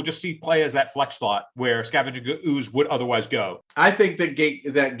think it will just see play as that flex slot where Scavenging Ooze would otherwise go. I think that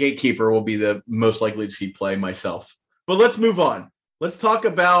Gatekeeper will be the most likely to see play myself. But let's move on. Let's talk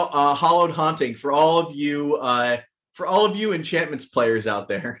about Hallowed Haunting for all of you Enchantments players out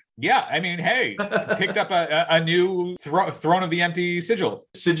there. Yeah, I mean, hey, picked up a new Throne of the Empty Sigil.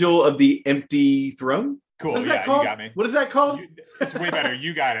 Sigil of the Empty Throne? Cool. What is that called? You got me. What is that called? It's way better.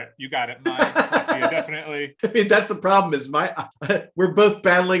 You got it. My dyslexia, definitely. I mean, that's the problem is we're both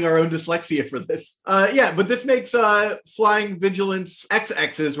battling our own dyslexia for this. But this makes Flying Vigilance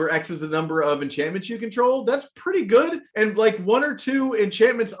XXs, where X is the number of enchantments you control. That's pretty good. And like 1 or 2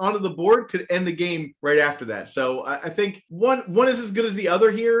 enchantments onto the board could end the game right after that. So I think one is as good as the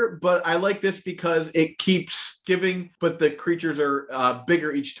other here, but I like this because it keeps giving, but the creatures are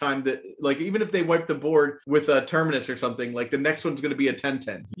bigger each time. That like even if they wipe the board with a Terminus or something, like the next one's going to be a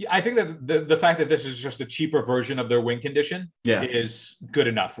 10/10. Yeah, I think that the fact that this is just a cheaper version of their win condition is good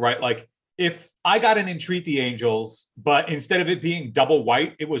enough, right? Like if I got an Entreat the Angels, but instead of it being double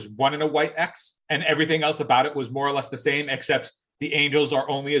white, it was 1 and a white X, and everything else about it was more or less the same, except the angels are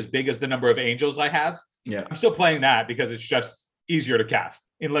only as big as the number of angels I have. Yeah. I'm still playing that because it's just easier to cast.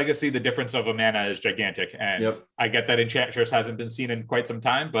 In Legacy, the difference of a mana is gigantic. And I get that Enchantress hasn't been seen in quite some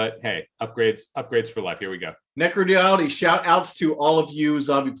time, but hey, upgrades for life. Here we go. Necroduality, shout outs to all of you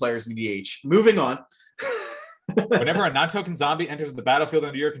zombie players in EDH. Moving on. Whenever a non-token zombie enters the battlefield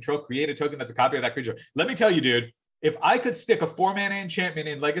under your control, create a token that's a copy of that creature. Let me tell you, dude, if I could stick a 4-mana enchantment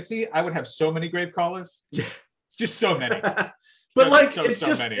in Legacy, I would have so many grave crawlers. Yeah. It's just so many. But just like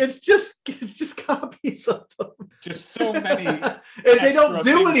it's just copies of them. Just so many. And they don't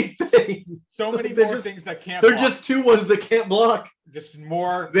do anything. So many They're more just, things that can't They're block. just 2/1s that can't block. Just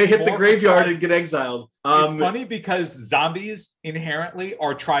more. They hit more the graveyard tribe. and get exiled. It's funny because zombies inherently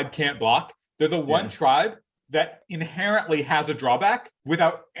are tribe can't block. They're the one tribe that inherently has a drawback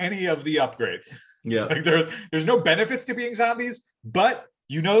without any of the upgrades. Yeah. Like there's no benefits to being zombies, but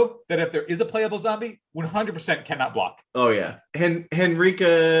you know that if there is a playable zombie, 100% cannot block. Oh, yeah.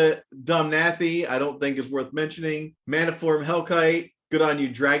 Henrika Domnathi, I don't think is worth mentioning. Maniform Hellkite, good on you,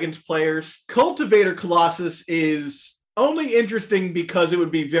 Dragons players. Cultivator Colossus is only interesting because it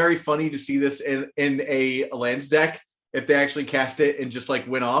would be very funny to see this in a lands deck if they actually cast it and just like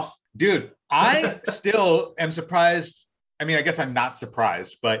went off. Dude, I still am surprised. I mean, I guess I'm not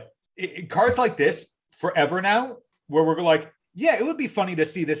surprised, but cards like this forever now, where we're like, yeah, it would be funny to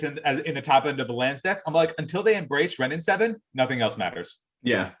see this in the top end of the lands deck. I'm like, until they embrace Wrenn and 7, nothing else matters.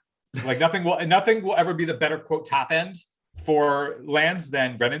 Yeah. Like nothing will ever be the better quote top end for lands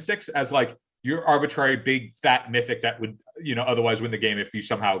than Wrenn and 6 as like your arbitrary big fat mythic that would, otherwise win the game if you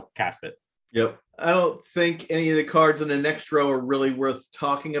somehow cast it. Yep. I don't think any of the cards in the next row are really worth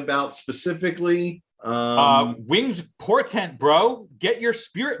talking about specifically. Winged Portent, bro. Get your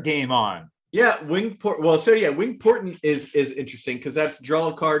spirit game on. Yeah, Winged Portent is interesting because that's draw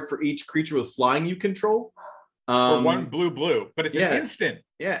a card for each creature with flying you control. For 1 blue, but it's an instant.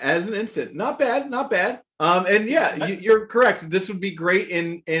 Yeah, as an instant. Not bad. And yeah, you're correct. This would be great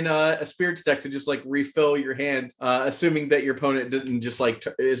in a spirits deck to just like refill your hand, assuming that your opponent didn't just like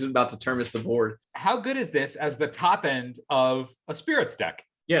isn't about to terminus the board. How good is this as the top end of a spirits deck?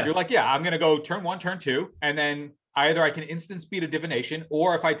 Yeah, you're like, I'm gonna go turn 1, turn 2, and then either I can instant speed a divination,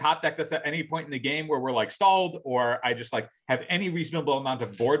 or if I top deck this at any point in the game where we're like stalled, or I just like have any reasonable amount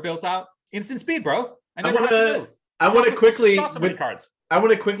of board built out, instant speed, bro. And then I want to quickly cards. I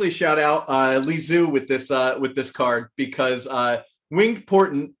want to quickly shout out Li Zhu with this card because Winged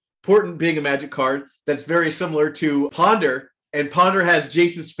Portent being a magic card that's very similar to Ponder, and Ponder has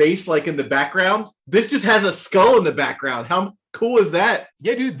Jason's face like in the background. This just has a skull in the background. How cool is that?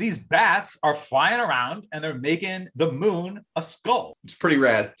 Yeah, dude, these bats are flying around and they're making the moon a skull. It's pretty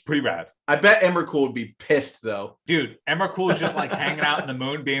rad. I bet Emrakul would be pissed though. Dude, Emrakul is just like hanging out in the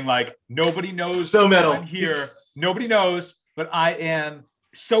moon being like, nobody knows so metal. I'm here. Nobody knows, but I am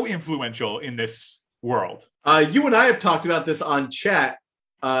so influential in this world. You and I have talked about this on chat,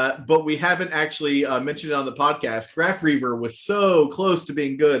 but we haven't actually mentioned it on the podcast. Graph Reaver was so close to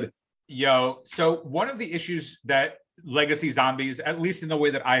being good. Yo, so one of the issues that Legacy zombies, at least in the way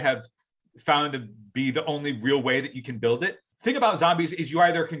that I have found to be the only real way that you can build it. Thing about zombies is you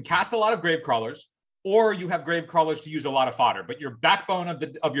either can cast a lot of grave crawlers or you have grave crawlers to use a lot of fodder, but your backbone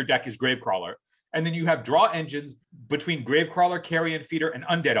of your deck is grave crawler. And then you have draw engines between grave crawler, carrion feeder, and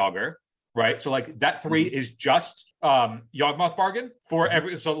undead augur, right? So like that 3 is just Yawgmoth bargain for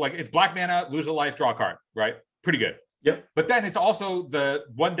every, so like it's black mana, lose a life, draw a card, right? Pretty good. Yep. But then it's also the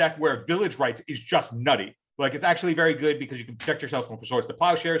one deck where Village Rites is just nutty. Like it's actually very good because you can protect yourself from Swords to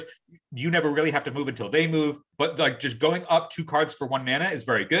Plowshares. You never really have to move until they move, but like just going up 2 cards for 1 mana is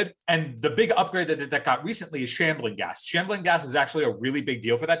very good. And the big upgrade that the deck got recently is Shambling Gas. Shambling Gas is actually a really big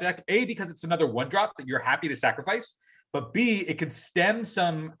deal for that deck. A, because it's another 1-drop that you're happy to sacrifice, but B, it can stem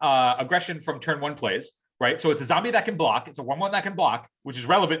some aggression from turn 1 plays, right? So it's a zombie that can block. It's a 1/1 that can block, which is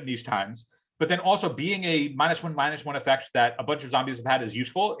relevant in these times. But then also being a -1/-1 effect that a bunch of zombies have had is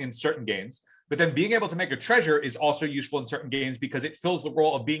useful in certain games. But then being able to make a treasure is also useful in certain games because it fills the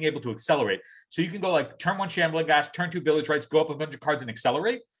role of being able to accelerate. So you can go like turn 1 Shambling Gas, turn 2 Village Rites, go up a bunch of cards and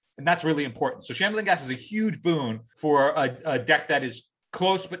accelerate. And that's really important. So Shambling Gas is a huge boon for a deck that is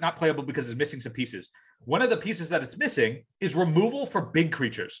close but not playable because it's missing some pieces. One of the pieces that it's missing is removal for big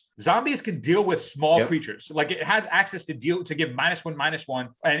creatures. Zombies can deal with small creatures. Like it has access to give -1/-1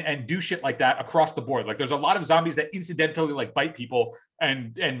 and do shit like that across the board. Like there's a lot of zombies that incidentally like bite people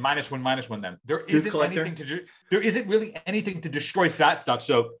and -1/-1 them. There isn't really anything to destroy fat stuff.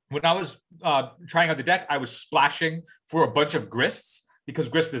 So when I was trying out the deck, I was splashing for a bunch of Grists because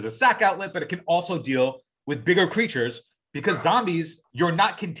Grist is a sack outlet, but it can also deal with bigger creatures because zombies, you're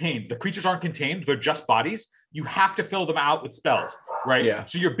not contained. The creatures aren't contained. They're just bodies. You have to fill them out with spells, right? Yeah.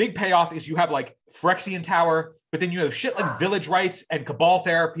 So your big payoff is you have like Phyrexian Tower, but then you have shit like Village Rites and Cabal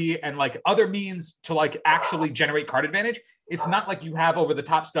Therapy and like other means to like actually generate card advantage. It's not like you have over the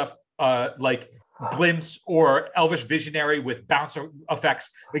top stuff like Glimpse or Elvish Visionary with bounce effects.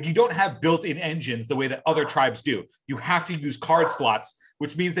 Like you don't have built-in engines the way that other tribes do. You have to use card slots,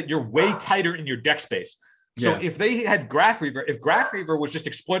 which means that you're way tighter in your deck space. So if they had Graph Reaver, if Graph Reaver was just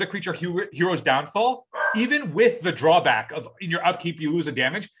exploit a creature hero's downfall, even with the drawback of in your upkeep, you lose a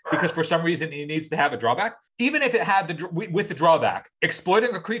damage because for some reason it needs to have a drawback. Even if it had with the drawback,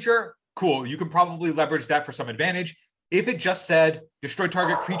 exploiting a creature, cool. You can probably leverage that for some advantage. If it just said destroy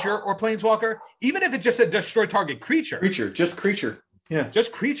target creature or planeswalker, even if it just said destroy target creature, just creature. Yeah.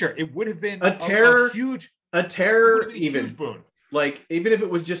 Just creature, it would have been a terror, huge even boon. Like even if it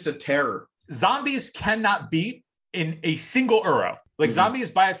was just a terror. Zombies cannot beat in a single Uro. Like zombies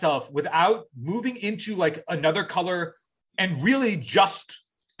by itself without moving into like another color and really just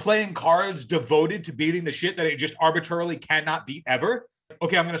playing cards devoted to beating the shit that it just arbitrarily cannot beat ever.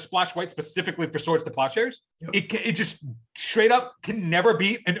 Okay, I'm going to splash white specifically for Swords to Plowshares. Yep. It just straight up can never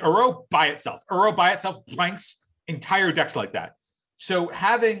beat an Uro by itself. Uro by itself blanks entire decks like that. So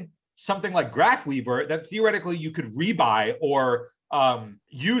having something like Graph Weaver that theoretically you could rebuy or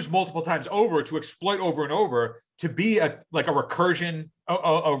use multiple times over to exploit over and over to be a recursion,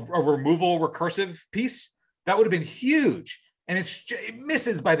 a removal recursive piece, that would have been huge. And it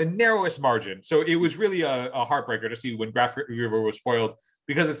misses by the narrowest margin. So it was really a heartbreaker to see when Graph Reaver was spoiled,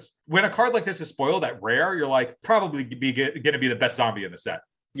 because it's when a card like this is spoiled at rare, you're like probably going to be the best zombie in the set.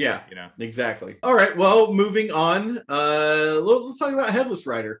 Yeah, you know, exactly. All right, well, moving on. Let's talk about Headless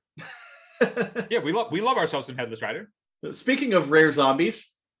Rider. Yeah, we love ourselves some Headless Rider. Speaking of rare zombies,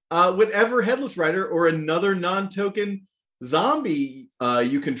 whenever Headless Rider or another non-token zombie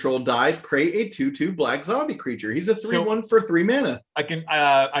you control dies, create a 2/2 black zombie creature. He's a 3/1 for 3 mana.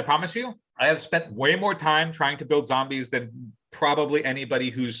 I promise you, I have spent way more time trying to build zombies than probably anybody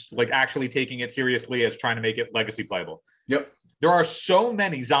who's like actually taking it seriously as trying to make it legacy playable. Yep. There are so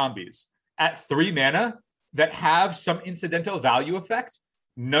many zombies at 3 mana that have some incidental value effect,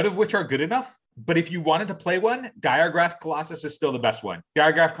 none of which are good enough. But if you wanted to play one, Diregraph Colossus is still the best one.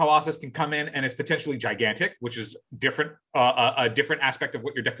 Diregraph Colossus can come in and it's potentially gigantic, which is different, a different aspect of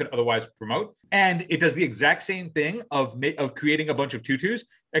what your deck could otherwise promote. And it does the exact same thing of creating a bunch of 2/2s,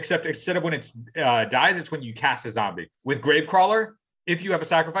 except instead of when it dies, it's when you cast a zombie. With Gravecrawler, if you have a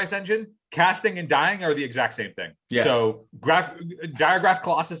sacrifice engine, casting and dying are the exact same thing. Yeah. So Diregraph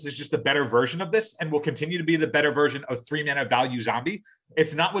Colossus is just the better version of this and will continue to be the better version of 3 mana value zombie.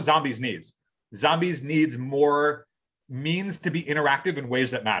 It's not what zombies needs. Zombies needs more means to be interactive in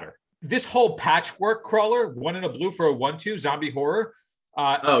ways that matter. This whole patchwork crawler, 1 in a blue for a 1/2 zombie horror.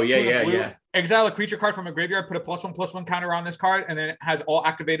 Yeah. Exile a creature card from a graveyard, put a +1/+1 counter on this card, and then it has all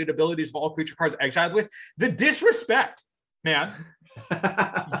activated abilities of all creature cards exiled with. The disrespect, man.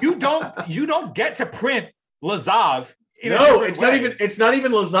 you don't get to print Lazav. It's not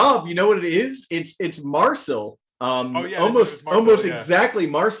even Lazav. You know what it is? It's Marcel. Almost exactly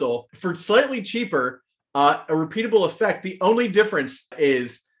Marcel for slightly cheaper, a repeatable effect. The only difference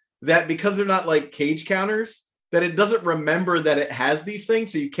is that because they're not like cage counters, that it doesn't remember that it has these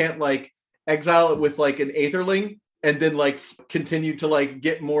things, so you can't like exile it with like an Aetherling and then like continue to like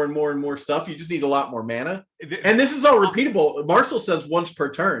get more and more and more stuff. You just need a lot more mana. And this is all repeatable. Marcel says once per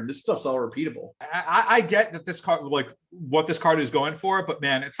turn. This stuff's all repeatable. I get that this card, like what this card is going for, but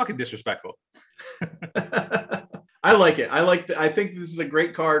man, it's fucking disrespectful. I like it. I think this is a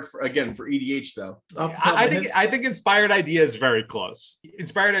great card for EDH though. I think Inspired Idea is very close.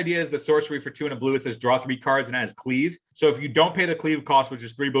 Inspired Idea is the sorcery for 2 and a blue. It says draw 3 cards and it has cleave. So if you don't pay the cleave cost, which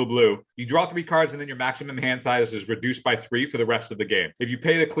is 3 blue, you draw 3 cards and then your maximum hand size is reduced by 3 for the rest of the game. If you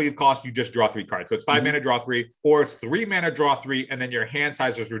pay the cleave cost, you just draw 3 cards. So it's 5 mana, draw 3, or it's 3 mana, draw 3, and then your hand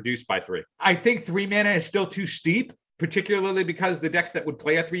size is reduced by 3. I think 3 mana is still too steep, particularly because the decks that would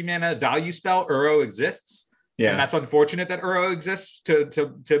play a 3 mana value spell, Uro exists. Yeah. And that's unfortunate that Uro exists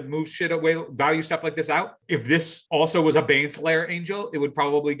to move shit away, value stuff like this out. If this also was a Baneslayer Angel, it would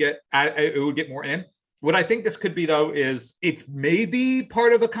probably get more in. What I think this could be though is it's maybe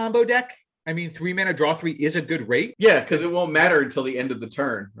part of a combo deck. I mean, 3 mana draw 3 is a good rate. Yeah, because it won't matter until the end of the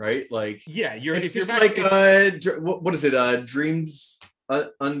turn, right? Like what is it? Dreams,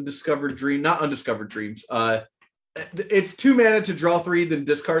 undiscovered dream, not undiscovered dreams. It's 2 mana to draw 3, then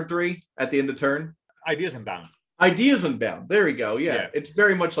discard 3 at the end of turn. Ideas Unbound. Ideas Unbound. There we go. Yeah. It's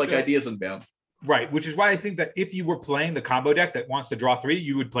very much like Ideas Unbound. Right, which is why I think that if you were playing the combo deck that wants to draw 3,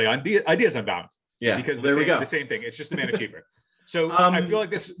 you would play Ideas Unbound. Yeah, because there we go. The same thing. It's just a mana cheaper. So I feel like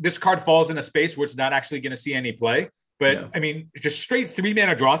this card falls in a space where it's not actually going to see any play. But Yeah. I mean, just straight 3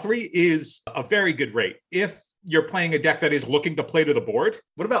 mana draw 3 is a very good rate. If you're playing a deck that is looking to play to the board.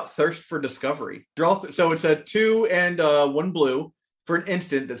 What about Thirst for Discovery? So it's a 2 and 1 blue for an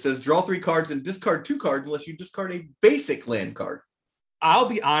instant that says draw 3 cards and discard 2 cards unless you discard a basic land card. I'll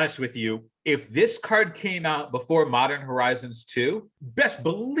be honest with you. If this card came out before Modern Horizons 2, best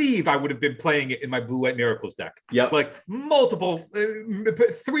believe I would have been playing it in my Blue-White Miracles deck. Yep. Like multiple,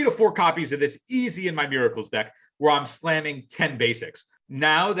 3 to 4 copies of this easy in my Miracles deck where I'm slamming 10 basics.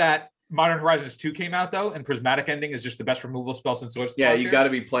 Now that Modern Horizons 2 came out though, and Prismatic Ending is just the best removal spell since Source. Yeah, you got to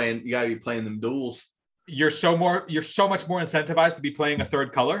be playing them duels. You're so much more incentivized to be playing a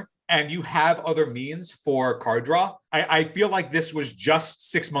third color, and you have other means for card draw. I feel like this was just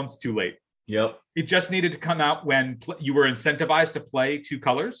 6 months too late. Yep. It just needed to come out when you were incentivized to play 2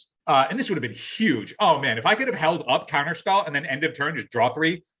 colors. And this would have been huge. Oh man, if I could have held up Counterspell and then end of turn, just draw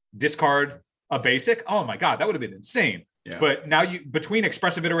 3, discard a basic. Oh my God, that would have been insane. Yeah. But now between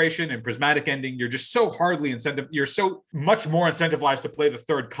Expressive Iteration and Prismatic Ending, you're just so hardly you're so much more incentivized to play the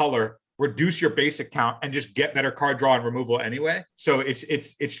third color, reduce your basic count, and just get better card draw and removal anyway. So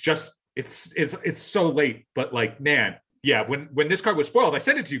it's so late. But like, man, yeah, when this card was spoiled, I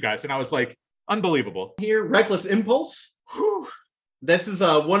sent it to you guys and I was like, unbelievable. Here, Reckless Impulse. Whew. This is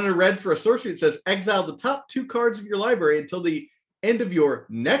 1 in a red for a sorcery. It says exile the top 2 cards of your library until the end of your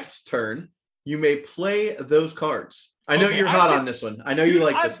next turn. You may play those cards. I know you're hot on this one. I know you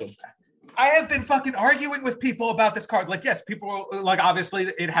like this one. I have been fucking arguing with people about this card. Like, yes, people like, obviously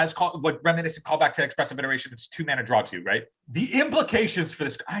it has reminiscent callback to Expressive Iteration. It's 2 mana draw 2, right? The implications for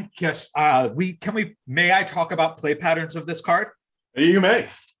this, I guess, may I talk about play patterns of this card? You may.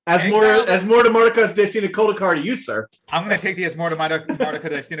 As more to Mordecai's Destina Coldakar to you, sir. I'm going to take the As more to Mordecai's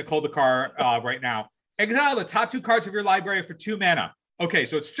Destina Coldakar right now. Exile the top 2 cards of your library for 2 mana. Okay,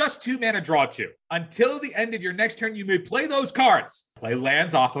 so it's just 2 mana draw 2. Until the end of your next turn, you may play those cards. Play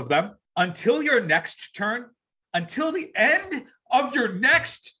lands off of them. Until your next turn. Until the end of your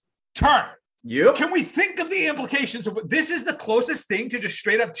next turn. Yep. Can we think of the implications of this? Is the closest thing to just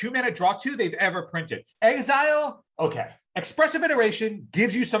straight up 2 mana draw 2 they've ever printed. Exile, okay. Expressive Iteration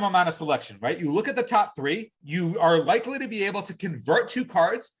gives you some amount of selection, right? You look at the top 3, you are likely to be able to convert 2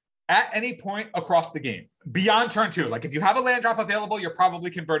 cards at any point across the game beyond turn 2. Like if you have a land drop available, you're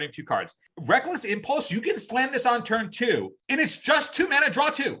probably converting 2 cards. Reckless Impulse, you can slam this on turn 2 and it's just 2 mana draw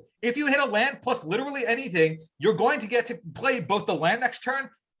 2. If you hit a land plus literally anything, you're going to get to play both the land next turn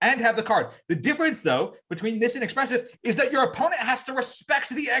and have the card. The difference though, between this and Expressive is that your opponent has to respect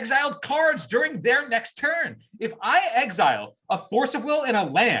the exiled cards during their next turn. If I exile a Force of Will and a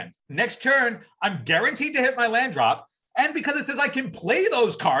land next turn, I'm guaranteed to hit my land drop. And because it says I can play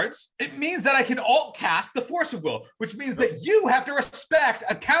those cards, it means that I can alt cast the Force of Will, which means that you have to respect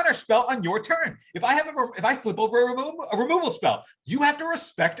a counter spell on your turn. If I flip over a removal spell, you have to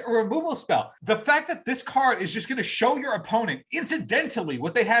respect a removal spell. The fact that this card is just going to show your opponent incidentally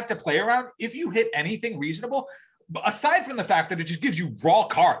what they have to play around if you hit anything reasonable, aside from the fact that it just gives you raw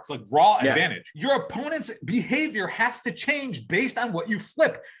cards, like raw advantage, your opponent's behavior has to change based on what you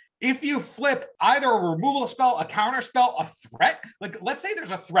flip. If you flip either a removal spell, a counter spell, a threat, like let's say there's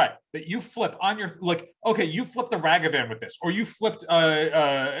a threat that you flip on your, like, okay, you flipped a Ragavan with this, or you flipped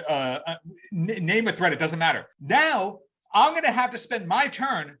name a threat, it doesn't matter. Now, I'm going to have to spend my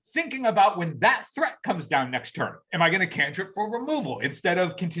turn thinking about when that threat comes down next turn. Am I going to cantrip for removal instead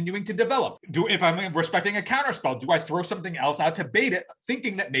of continuing to develop? If I'm respecting a counter spell, do I throw something else out to bait it,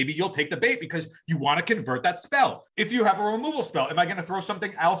 thinking that maybe you'll take the bait because you want to convert that spell? If you have a removal spell, am I going to throw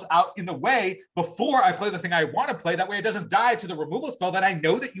something else out in the way before I play the thing I want to play? That way it doesn't die to the removal spell that I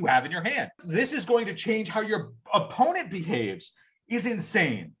know that you have in your hand. This is going to change how your opponent behaves. Is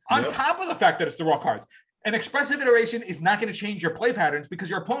insane. On top of the fact that it's the raw cards. An Expressive Iteration is not going to change your play patterns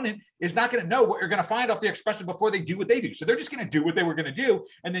because your opponent is not going to know what you're going to find off the Expressive before they do what they do. So they're just going to do what they were going to do.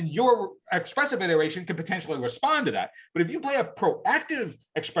 And then your Expressive Iteration can potentially respond to that. But if you play a proactive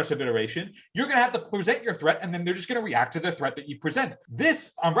Expressive Iteration, you're going to have to present your threat, and then they're just going to react to the threat that you present. This,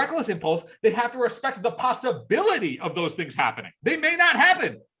 on Reckless Impulse, they have to respect the possibility of those things happening. They may not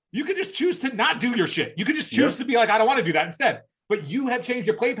happen. You could just choose to not do your shit. You could just choose to be like, I don't want to do that instead. But you have changed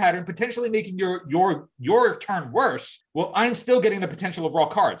your play pattern, potentially making your turn worse. Well, I'm still getting the potential of raw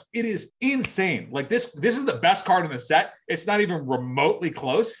cards. It is insane. Like this is the best card in the set. It's not even remotely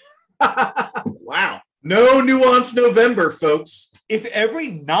close. Wow. No nuance November, folks. If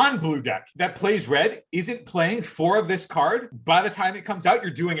every non-blue deck that plays red isn't playing 4 of this card, by the time it comes out,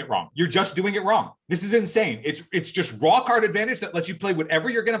 you're doing it wrong. You're just doing it wrong. This is insane. It's just raw card advantage that lets you play whatever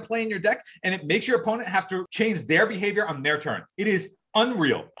you're going to play in your deck, and it makes your opponent have to change their behavior on their turn. It is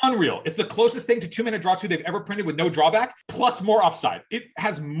unreal. It's the closest thing to 2-mana draw 2 they've ever printed with no drawback, plus more upside. It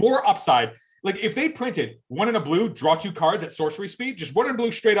has more upside. Like if they printed 1 in a blue, draw 2 cards at sorcery speed, just 1 in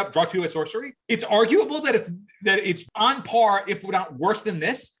blue straight up, draw 2 at sorcery, it's arguable that it's on par, if not worse than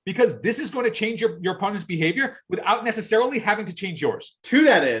this, because this is going to change your opponent's behavior without necessarily having to change yours. To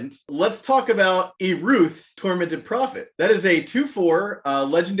that end, let's talk about Iruth, Tormented Prophet. That is a 2/4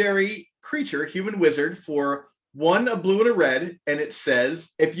 legendary creature, human wizard, for 1, a blue and a red, and it says,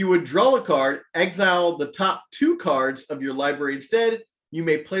 if you would draw a card, exile the top 2 cards of your library instead. You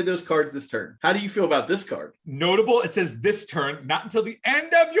may play those cards this turn. How do you feel about this card? Notable, it says this turn, not until the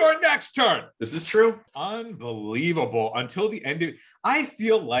end of your next turn. This is true. Unbelievable. Until the end of... I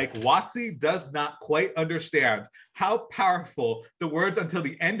feel like WotC does not quite understand how powerful the words until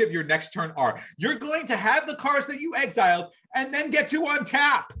the end of your next turn are. You're going to have the cards that you exiled and then get to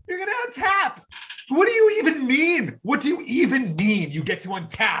untap. You're going to untap. What do you even mean? What do you even mean? You get to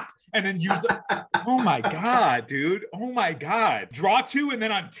untap and then use the... Oh my God, dude. Oh my God. Draw 2 and then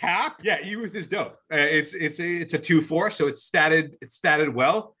untap? Yeah, Iruth is dope. It's a 2/4, so it's statted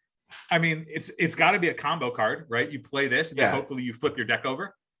well. I mean, it's got to be a combo card, right? You play this and then hopefully you flip your deck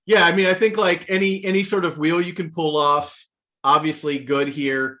over. Yeah, I mean, I think like any sort of wheel you can pull off, obviously good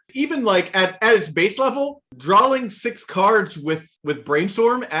here. Even like at its base level, drawing 6 cards with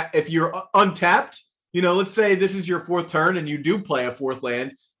Brainstorm, if you're untapped, you know, let's say this is your 4th turn and you do play a 4th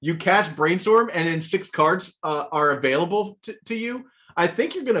land, you cast Brainstorm and then 6 cards are available to you. I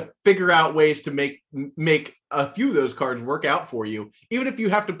think you're going to figure out ways to make a few of those cards work out for you, even if you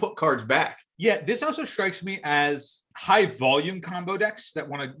have to put cards back. Yeah, this also strikes me as high volume combo decks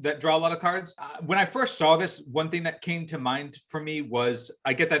that draw a lot of cards. When I first saw this, one thing that came to mind for me was,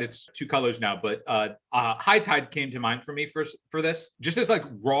 I get that it's 2 colors now, but High Tide came to mind for me for this. Just as like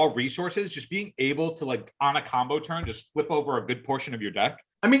raw resources, just being able to like on a combo turn, just flip over a good portion of your deck.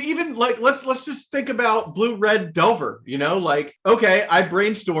 I mean, even like let's just think about Blue-Red Delver, you know, like, okay, I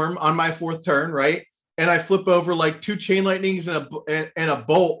Brainstorm on my 4th turn, right? And I flip over like 2 Chain Lightnings and a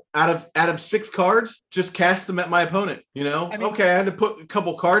Bolt out of 6 cards, just cast them at my opponent, you know? I mean, okay, I had to put a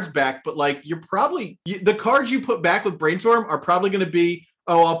couple cards back, but like the cards you put back with Brainstorm are probably going to be,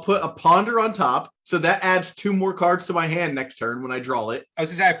 I'll put a Ponder on top. So that adds 2 more cards to my hand next turn when I draw it. I was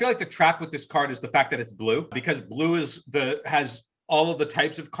going to say, I feel like the trap with this card is the fact that it's blue, because blue has all of the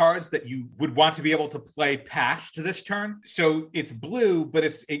types of cards that you would want to be able to play past this turn. So it's blue, but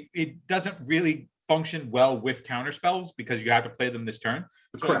it doesn't really function well with counter spells because you have to play them this turn.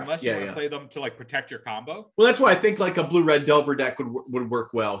 So correct. Unless you want to play them to like protect your combo. Well, that's why I think like a Blue-Red Delver deck would work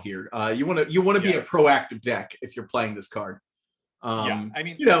well here. You want to be a proactive deck if you're playing this card. I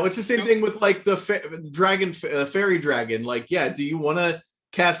mean, you know, it's the same thing with like the Fairy Dragon. Like, yeah, do you want to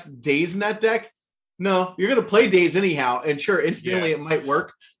cast Daze in that deck? No, you're going to play Daze anyhow. And sure, instantly it might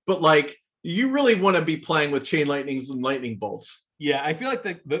work. But like, you really want to be playing with Chain Lightnings and Lightning Bolts. Yeah, I feel like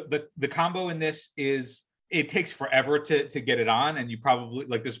the combo in this is, it takes forever to get it on, and you probably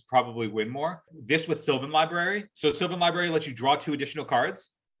like this probably win more. This with Sylvan Library. So Sylvan Library lets you draw 2 additional cards,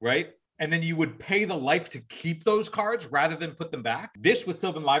 right? And then you would pay the life to keep those cards rather than put them back. This with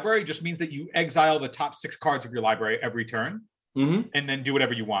Sylvan Library just means that you exile the top 6 cards of your library every turn, and then do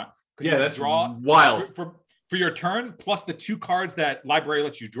whatever you want. Yeah, that's wild. For your turn, plus the 2 cards that library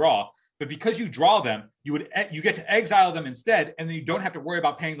lets you draw. But because you draw them, you get to exile them instead, and then you don't have to worry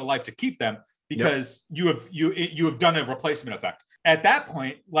about paying the life to keep them because you have done a replacement effect. At that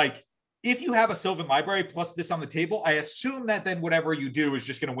point, like if you have a Sylvan Library plus this on the table, I assume that then whatever you do is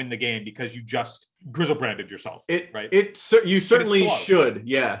just going to win the game because you just Griselbranded yourself. Right? You certainly should.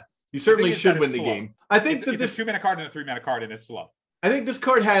 Yeah, you certainly should win the game. I think that this 2-mana card and a 3-mana card, and it's slow. I think this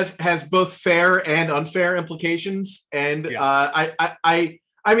card has both fair and unfair implications, and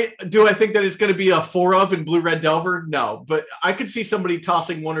I mean, do I think that it's going to be a 4 of in Blue-Red Delver? No, but I could see somebody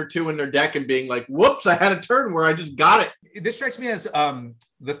tossing 1 or 2 in their deck and being like, whoops, I had a turn where I just got it. This strikes me as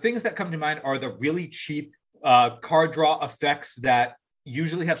the things that come to mind are the really cheap card draw effects that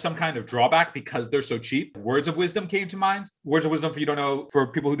usually have some kind of drawback because they're so cheap. Words of Wisdom came to mind. Words of Wisdom, for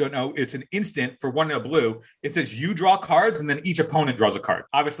people who don't know, it's an instant for 1 in a blue. It says you draw cards and then each opponent draws a card.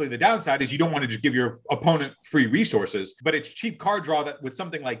 Obviously, the downside is you don't want to just give your opponent free resources, but it's cheap card draw that with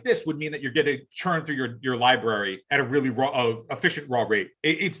something like this would mean that you're getting churn through your library at a really efficient raw rate.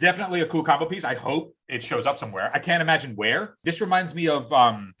 It's definitely a cool combo piece. I hope it shows up somewhere. I can't imagine where. This reminds me of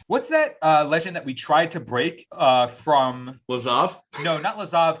what's that legend that we tried to break from Lazav? No, not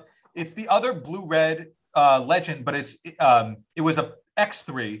Lazav. It's the other blue-red legend, but it was a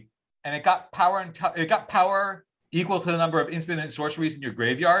X3, and it got power equal to the number of instant and sorceries in your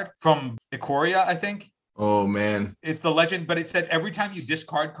graveyard from Ikoria, I think. Oh man, it's the legend, but it said every time you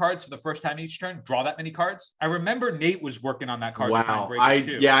discard cards for the first time each turn, draw that many cards. I remember Nate was working on that card. Wow,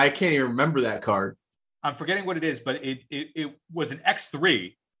 I can't even remember that card. I'm forgetting what it is, but it was an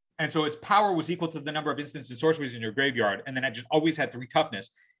X3. And so its power was equal to the number of instants and sorceries in your graveyard. And then it just always had 3 toughness.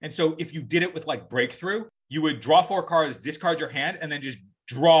 And so if you did it with like Breakthrough, you would draw 4 cards, discard your hand, and then just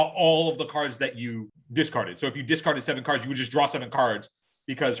draw all of the cards that you discarded. So if you discarded 7 cards, you would just draw 7 cards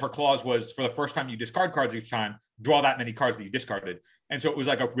because her clause was for the first time you discard cards each time, draw that many cards that you discarded. And so it was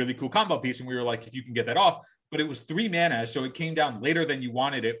like a really cool combo piece. And we were like, if you can get that off, but it was 3 mana, so it came down later than you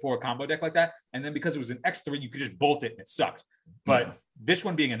wanted it for a combo deck like that. And then because it was an X3, you could just bolt it and it sucked. But this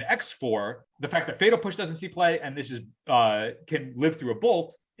one being an X4, the fact that Fatal Push doesn't see play and this is can live through a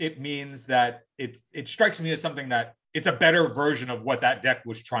bolt, it means that it strikes me as something that it's a better version of what that deck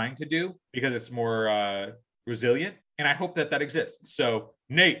was trying to do because it's more resilient. And I hope that exists. So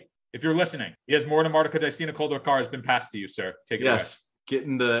Nate, if you're listening, yes, Morna Martika Dystina Coldar car has been passed to you, sir. Take it away.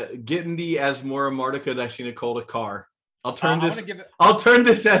 Getting the Asmora Martika Dystina Coldar car. I'll turn this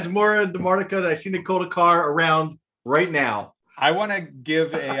Asmora the Martika Dystina Coldar car around right now. I want to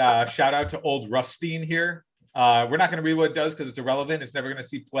give a shout out to Old Rustine here. We're not going to read what it does because it's irrelevant. It's never going to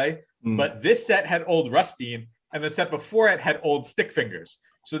see play. But this set had Old Rustine, and the set before it had Old Stick Fingers.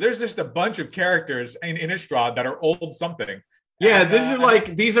 So there's just a bunch of characters in Innistrad that are old something. Yeah,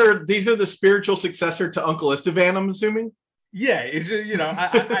 these are the spiritual successor to Uncle Istavan, I'm assuming. Yeah, it's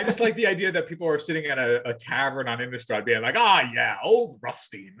I just like the idea that people are sitting at a tavern on Innistrad being like, Old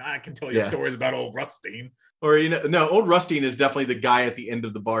Rustine. I can tell you stories about Old Rustine. Or no, Old Rustine is definitely the guy at the end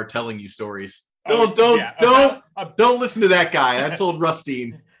of the bar telling you stories. Don't listen to that guy. That's Old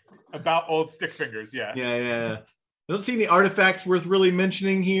Rustine. About old stick fingers, yeah. Yeah. I don't see any artifacts worth really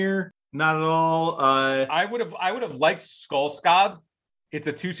mentioning here. Not at all. I would have liked Skull Scab. It's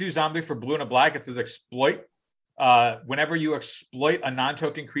a 2/2 zombie for blue and a black. It says exploit. Whenever you exploit a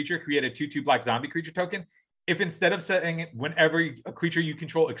non-token creature, create a 2/2 black zombie creature token. If instead of saying whenever a creature you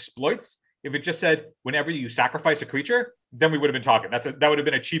control exploits, if it just said whenever you sacrifice a creature, then we would have been talking. That would have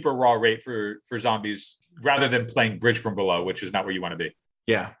been a cheaper raw rate for zombies rather than playing Bridge from Below, which is not where you want to be.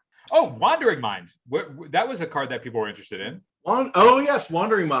 Yeah. Oh, Wandering Mind. That was a card that people were interested in. Oh yes,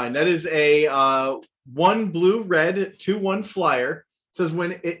 Wandering Mind. That is a 1 blue red 2/1 flyer. It says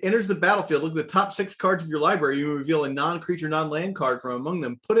when it enters the battlefield, look at the top 6 cards of your library. You reveal a non-creature, non-land card from among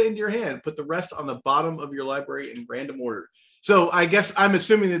them. Put it into your hand. Put the rest on the bottom of your library in random order. So I guess I'm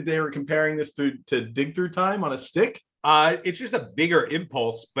assuming that they were comparing this to Dig Through Time on a stick. It's just a bigger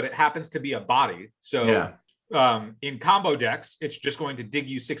impulse, but it happens to be a body. So in combo decks, it's just going to dig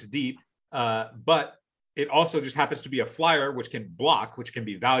you 6 deep. But it also just happens to be a flyer, which can block, which can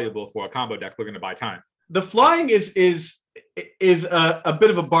be valuable for a combo deck looking to buy time. The flying is a bit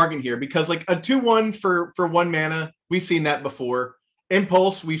of a bargain here because like a 2/1 for 1 mana, we've seen that before.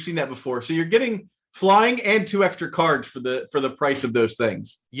 Impulse, we've seen that before. So you're getting flying and 2 extra cards for the price of those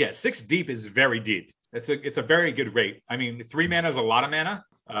things. Yeah, 6 deep is very deep. It's a very good rate. I mean, 3 mana is a lot of mana.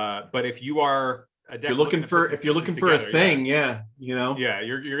 But if you are if you're looking for a thing, you're going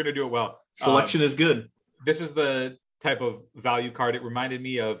to do it well. Selection is good. This is the type of value card. It reminded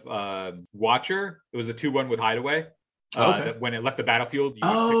me of Watcher. It was the 2/1 with Hideaway. That when it left the battlefield.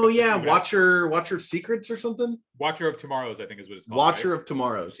 Watcher Secrets or something. Watcher of Tomorrows, I think is what it's called. Watcher of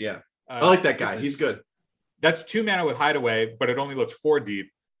Tomorrows, yeah. I like that guy. He's good. That's 2 mana with Hideaway, but it only looks 4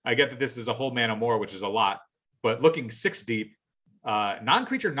 deep. I get that this is a whole mana more, which is a lot, but looking 6 deep,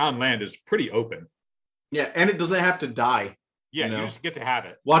 non-creature, non-land is pretty open. Yeah, and it doesn't have to die. Yeah, you just get to have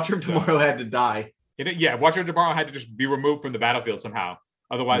it. Watcher of Tomorrow had to die. Watcher of Tomorrow had to just be removed from the battlefield somehow.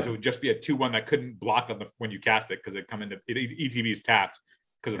 Otherwise, it would just be a 2/1 that couldn't block when you cast it because it come into ETB's tapped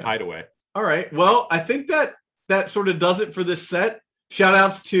because of Hideaway. All right. Well, I think that sort of does it for this set. Shout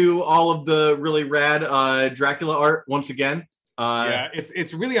outs to all of the really rad Dracula art once again.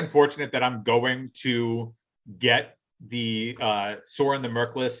 It's really unfortunate that I'm going to get the Sorin the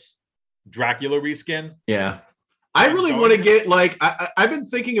Merciless Dracula reskin. Yeah. I really want to get like I've been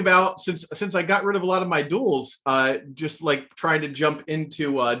thinking about since I got rid of a lot of my duels, just like trying to jump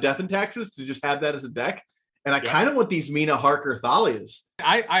into Death and Taxes to just have that as a deck, and I kind of want these Mina Harker Thalias.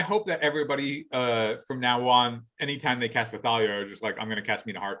 I hope that everybody from now on, anytime they cast a Thalia, are just like, I'm going to cast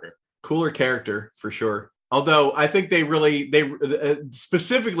Mina Harker. Cooler character for sure. Although I think they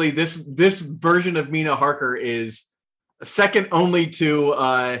specifically this version of Mina Harker is second only to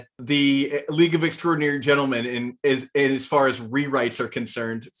the League of Extraordinary Gentlemen in as far as rewrites are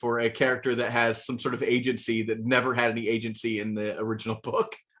concerned for a character that has some sort of agency that never had any agency in the original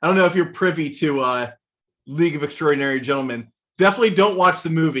book. I don't know if you're privy to League of Extraordinary Gentlemen. Definitely don't watch the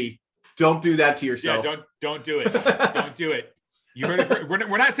movie. Don't do that to yourself. Yeah, don't do it. Don't do it. You heard it.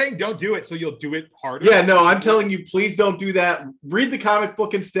 We're not saying don't do it, so you'll do it harder. Yeah, no, I'm telling you, please don't do that. Read the comic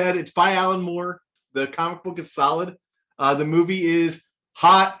book instead. It's by Alan Moore. The comic book is solid. The movie is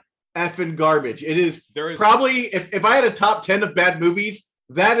hot effing garbage. It is probably, if I had a top 10 of bad movies,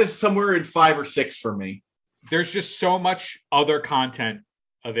 that is somewhere in 5 or 6 for me. There's just so much other content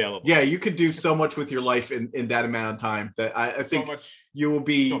available. Yeah, you could do so much with your life in that amount of time that I think you'll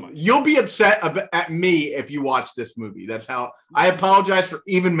be upset at me if you watch this movie. That's how I apologize for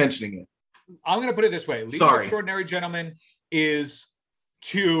even mentioning it. I'm going to put it this way. League of Extraordinary Gentlemen is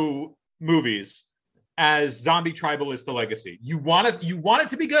 2 movies as Zombie Tribal is to Legacy. You want it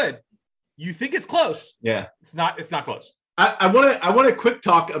to be good. You think it's close. Yeah. It's not close. I want to quick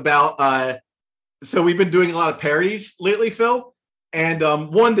talk about so we've been doing a lot of parodies lately, Phil. And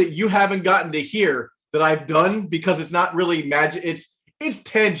one that you haven't gotten to hear that I've done because it's not really Magic. It's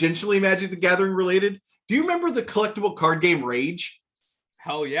tangentially Magic the Gathering related. Do you remember the collectible card game Rage?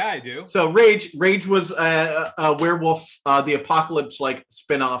 Hell yeah, I do. So Rage was a werewolf, the Apocalypse like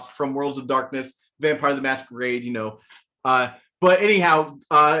spinoff from Worlds of Darkness, Vampire the Masquerade, you know. But anyhow,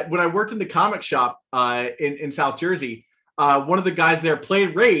 when I worked in the comic shop in South Jersey, one of the guys there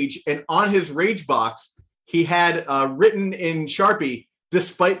played Rage, and on his Rage box, he had written in Sharpie,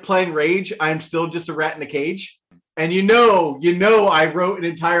 "Despite playing Rage, I'm still just a rat in a cage." And you know, I wrote an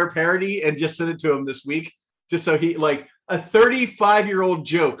entire parody and just sent it to him this week, just so he like a 35-year-old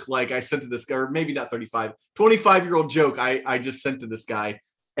joke. Like I sent to this guy, or maybe not 35, 25-year-old joke. I just sent to this guy,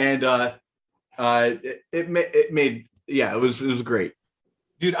 and it was great.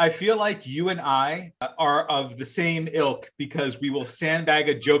 Dude, I feel like you and I are of the same ilk because we will sandbag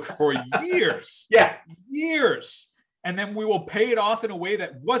a joke for years. Yeah. Years. And then we will pay it off in a way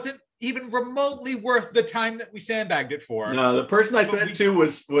that wasn't even remotely worth the time that we sandbagged it for. No, the person I sent it to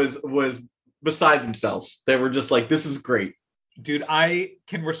was beside themselves. They were just like, this is great. Dude, I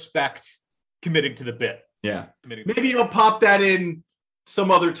can respect committing to the bit. Yeah. Maybe you'll pop that in some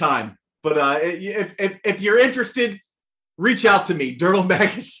other time. But if you're interested, reach out to me, Dirtle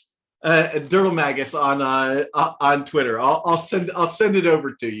Magus on Twitter. I'll send it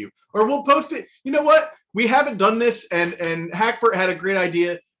over to you, or we'll post it. You know what? We haven't done this, and Hackbert had a great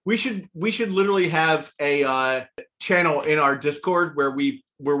idea. We should literally have a channel in our Discord where we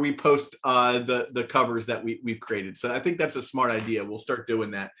post the covers that we've created. So I think that's a smart idea. We'll start doing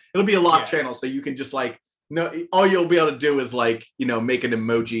that. It'll be a lock channel, so you can just like all you'll be able to do is like make an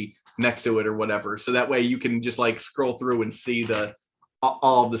emoji next to it or whatever, so that way you can just like scroll through and see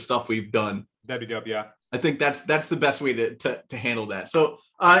all of the stuff we've done. That'd be dope. Yeah, I think that's the best way to handle that. So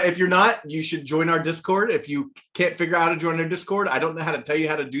if you're not, you should join our Discord. If you can't figure out how to join our Discord, I don't know how to tell you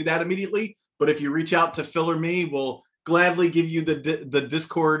how to do that immediately, but if you reach out to Phil or me, we'll gladly give you the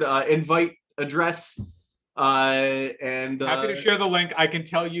Discord invite address, and happy to share the link. I can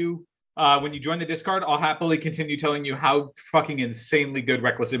tell you when you join the Discord, I'll happily continue telling you how fucking insanely good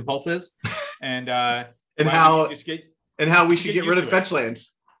Reckless Impulse is, and how we should get rid of fetch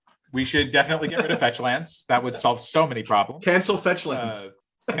lands. We should definitely get rid of fetch lands. That would solve so many problems. Cancel fetch lands.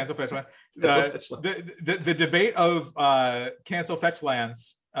 Cancel fetch lands. The debate of cancel fetch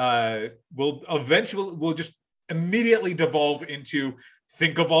lands will just immediately devolve into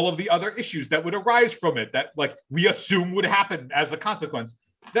think of all of the other issues that would arise from it that like we assume would happen as a consequence.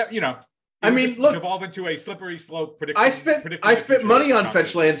 That I mean, look, devolve into a slippery slope prediction. I spent money on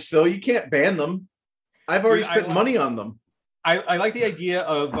fetch lands, Phil. You can't ban them. I've already spent money on them. I like the idea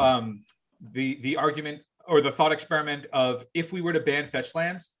of the argument or the thought experiment of if we were to ban fetch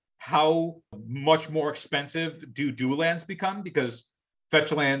lands, how much more expensive do dual lands become? Because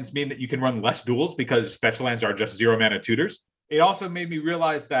fetch lands mean that you can run less duels because fetch lands are just 0 mana tutors. It also made me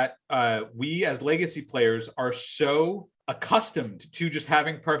realize that we as legacy players are so accustomed to just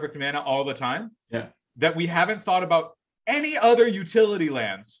having perfect mana all the time that we haven't thought about any other utility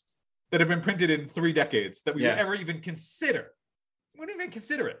lands that have been printed in 3 decades that we would ever even consider. We wouldn't even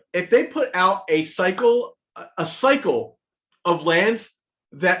consider it. If they put out a cycle a cycle of lands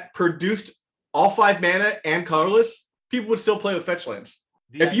that produced all 5 mana and colorless, people would still play with fetch lands.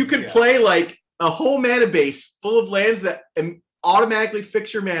 If you could play like a whole mana base full of lands that automatically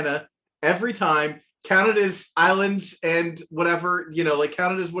fix your mana every time, counted as islands and whatever, like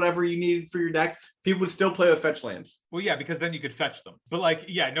counted as whatever you needed for your deck, people would still play with fetch lands. Well, yeah, because then you could fetch them. But like,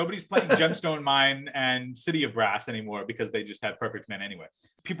 yeah, nobody's playing Gemstone Mine and City of Brass anymore because they just have perfect mana anyway.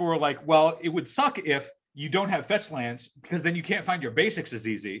 People were like, well, it would suck if you don't have fetch lands because then you can't find your basics as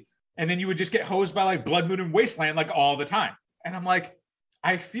easy. And then you would just get hosed by like Blood Moon and Wasteland like all the time. And I'm like,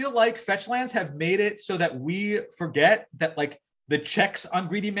 I feel like fetch lands have made it so that we forget that like the checks on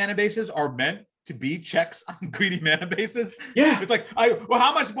greedy mana bases are meant to be checks on greedy mana bases. Yeah. It's like, how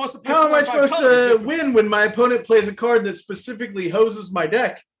am I supposed to play? How am I supposed to win when my opponent plays a card that specifically hoses my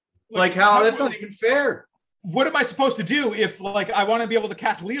deck? Like how that's not even fair. What am I supposed to do if like I want to be able to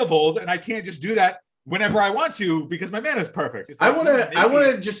cast Leovold and I can't just do that whenever I want to because my mana is perfect? It's like, I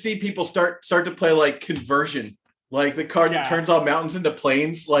want to just see people start to play like Conversion. Like the card that turns all mountains into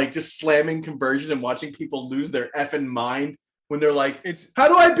plains, like just slamming Conversion and watching people lose their effing mind when they're like, how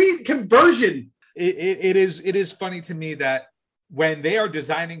do I beat Conversion? It is funny to me that when they are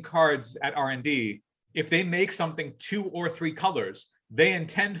designing cards at R&D, if they make something 2 or 3 colors, they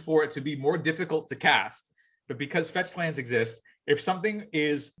intend for it to be more difficult to cast. But because fetch lands exist, if something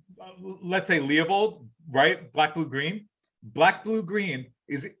is, let's say Leovold, right? Black, blue, green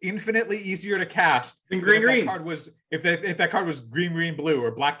is infinitely easier to cast than green. That card was if that card was green, blue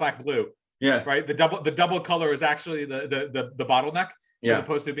or black, blue. Yeah. Right. The double color is actually the bottleneck as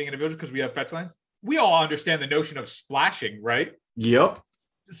opposed to being individual because we have fetch lands. We all understand the notion of splashing, right? Yep.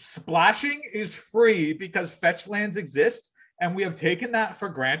 Splashing is free because fetch lands exist, and we have taken that for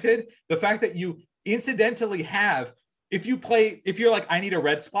granted. The fact that you incidentally have, if you're like, I need a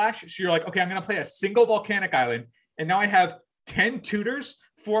red splash, so you're like, okay, I'm going to play a single volcanic island, and now I have 10 tutors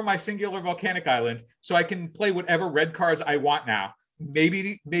for my singular volcanic island, so I can play whatever red cards I want now.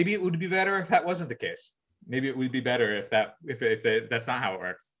 Maybe it would be better if that wasn't the case. Maybe it would be better if that's not how it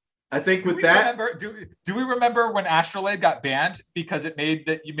works. I think with that, do we remember when Astrolabe got banned because it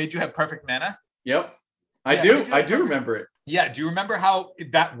made you have perfect mana? Yep, I do remember it. Yeah, do you remember how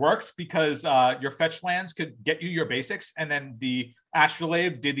that worked? Because your fetch lands could get you your basics, and then the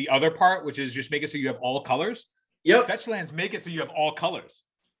Astrolabe did the other part, which is just make it so you have all colors. Yep, fetch lands make it so you have all colors.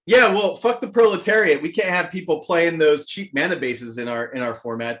 Yeah, well, fuck the proletariat. We can't have people playing those cheap mana bases in our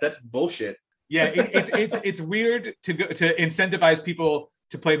format. That's bullshit. Yeah, it's weird to incentivize people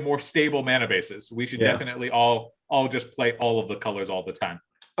to play more stable mana bases. We should definitely all just play all of the colors all the time.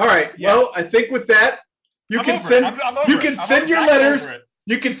 All right. Yeah. Well, I think with that, you can send your letters.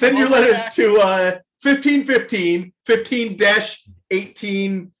 You can send your letters to 1515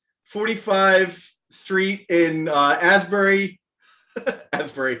 15-18 45 Street in Asbury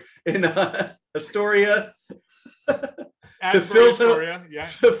in Astoria. To Phil's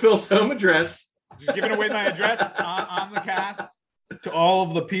home address. Just giving away my address on the cast to all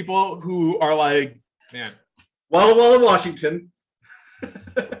of the people who are like, man, Walla Walla, Washington.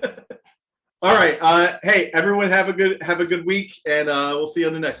 All right. Hey, everyone, have a good week, and we'll see you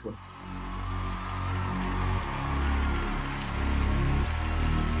on the next one.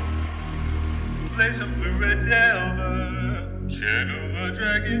 Play some Blue Red Delver, channel a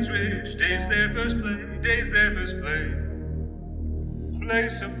Dragon's Rage, days their first play. Play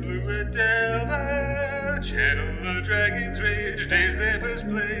some Blue Red Delver, channel a Dragon's Rage, days their first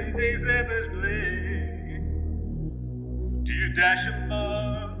play. Do you dash a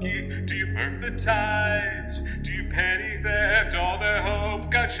monkey? Do you murk the tides? Do you petty theft all their hope,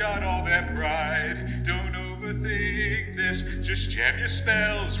 got shot all their pride? Don't overthink this, just jam your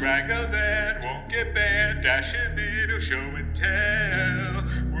spells. Ragavan won't get banned, dash him in, he'll show and tell.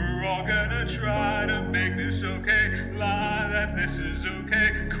 We're all gonna try to make this okay, lie that this is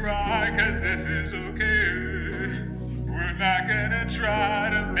okay, cry cause this is okay. We're not gonna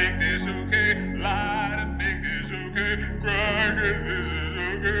try to make this okay, lie to make this okay, cry cause this is okay.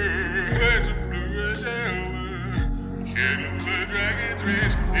 Play some Blue Red Delver, channel the Dragon's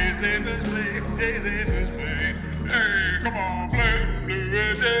Rage, days they first play. Hey, come on, play some Blue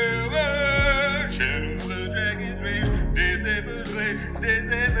Red Delver, channel the Dragon's Rage, days they first play.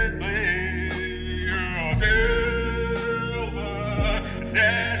 Oh, Delver,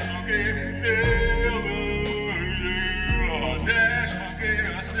 dash monkey, dash monkey,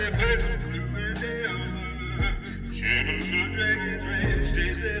 I said play some Blue Red Delver, channel the Dragon's Rage,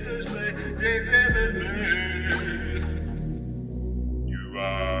 days they first play. You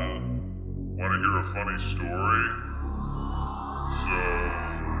want to hear a funny story? So,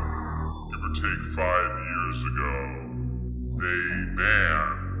 give or take 5 years years ago, they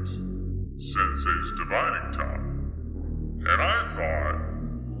banned Sensei's Divining Top. And I thought,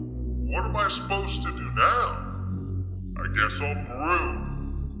 what am I supposed to do now? I guess I'll brew.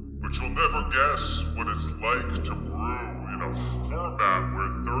 But you'll never guess what it's like to brew in a format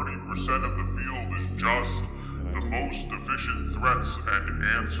where 30% of the field is just the most efficient threats and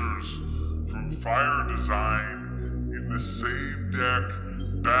answers from Fire Design in the same deck,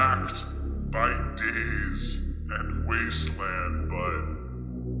 backed by Daze and Wasteland, but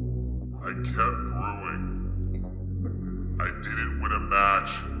I kept brewing. I didn't win a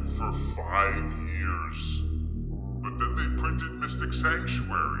match for 5 years. But then they printed Mystic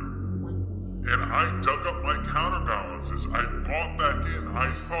Sanctuary. And I dug up my counterbalances. I bought back in.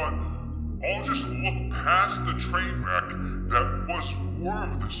 I thought, I'll just look past the train wreck that was War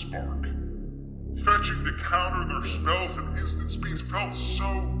of the Spark. Fetching to counter their spells and instant speeds felt so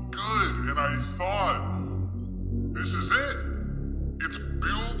good. And I thought, this is it. It's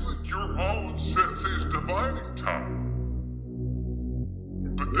build your own Sensei's Divining Top.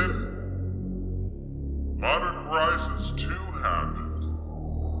 But then Modern Horizons 2 happened.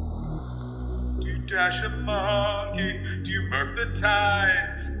 Do you dash a monkey? Do you murk the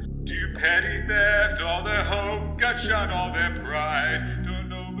tides? Do you petty theft all their hope? Got shot all their pride. Don't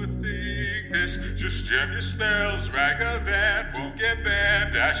overthink this. Just jam your spells. Ragavan won't get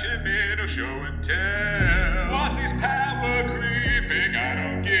banned. Dash him in or show and tell. What's his power creeping? I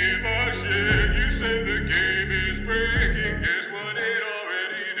don't give a shit. You say the game is breaking. Guess what it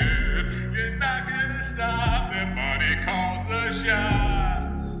already did. You're not gonna stop them. Money calls the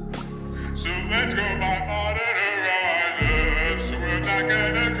shots. So let's go by Modern Horizons. So we're not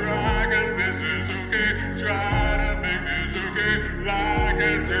gonna cry, cause this is okay. Try to make this okay, like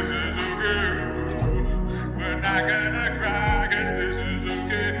cause this is okay. We're not gonna cry, cause this is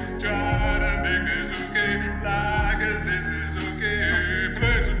okay. Try to make this okay, like cause this is okay.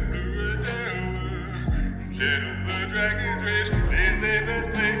 Play some Blue Endeavor, Shadow the Dragon's Rage. Days they must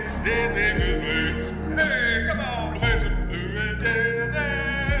play, days they must play. Hey, come on, play some Blue Endeavor,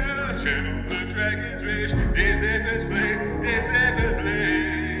 Shadow the Dragon's Rage. Days they must play, days they must play.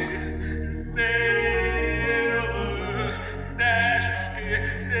 Never dash monkey,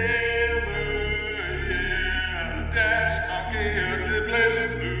 never, yeah. Dash monkey, as it plays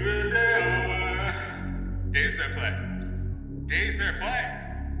some Blue Endeavor. Days their play. Days their play.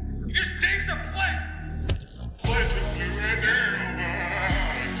 You just days their play. Play some Blue Endeavor,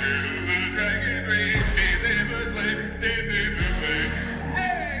 Shadow the Dragon's Rage. Days they must play, days they must play.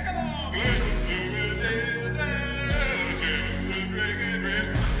 Hey, come on! Play some Blue Endeavor, Shadow the Dragon's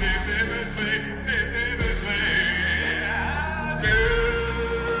Rage. Days they must play, days they must play. I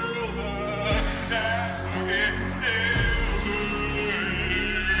build the dash monkey, never,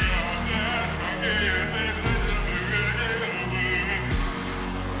 dash monkey, as they play some Blue Endeavor.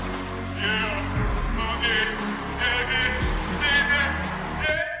 Yeah, monkey, monkey, yeah.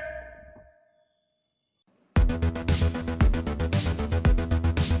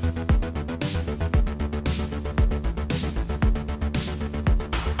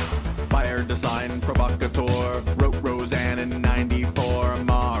 Fire Design Provocateur wrote Roseanne in 94.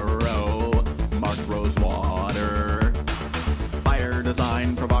 Morrow, Mark Rosewater. Fire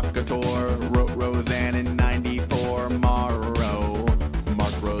Design Provocateur wrote Roseanne in 94. Morrow,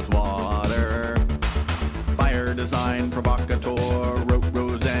 Mark Rosewater. Fire Design Provocateur wrote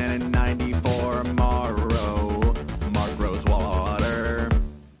Roseanne in 94. Morrow, Mark Rosewater.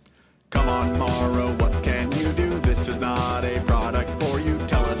 Come on, Morrow, what can you do? This is not a product for you.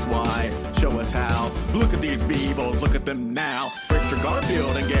 Tell us why, show us how. Look at these beebles, look at them now. Richard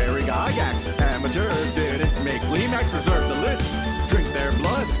Garfield and Gary Gygax. Amateurs didn't make Limax, reserve the list. Drink their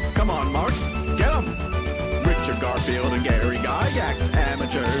blood, come on, Mark, get 'em. Richard Garfield and Gary Gygax.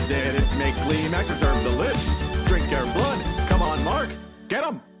 Amateurs didn't make Limax, reserve the list. Drink their blood, come on, Mark, get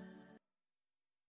 'em.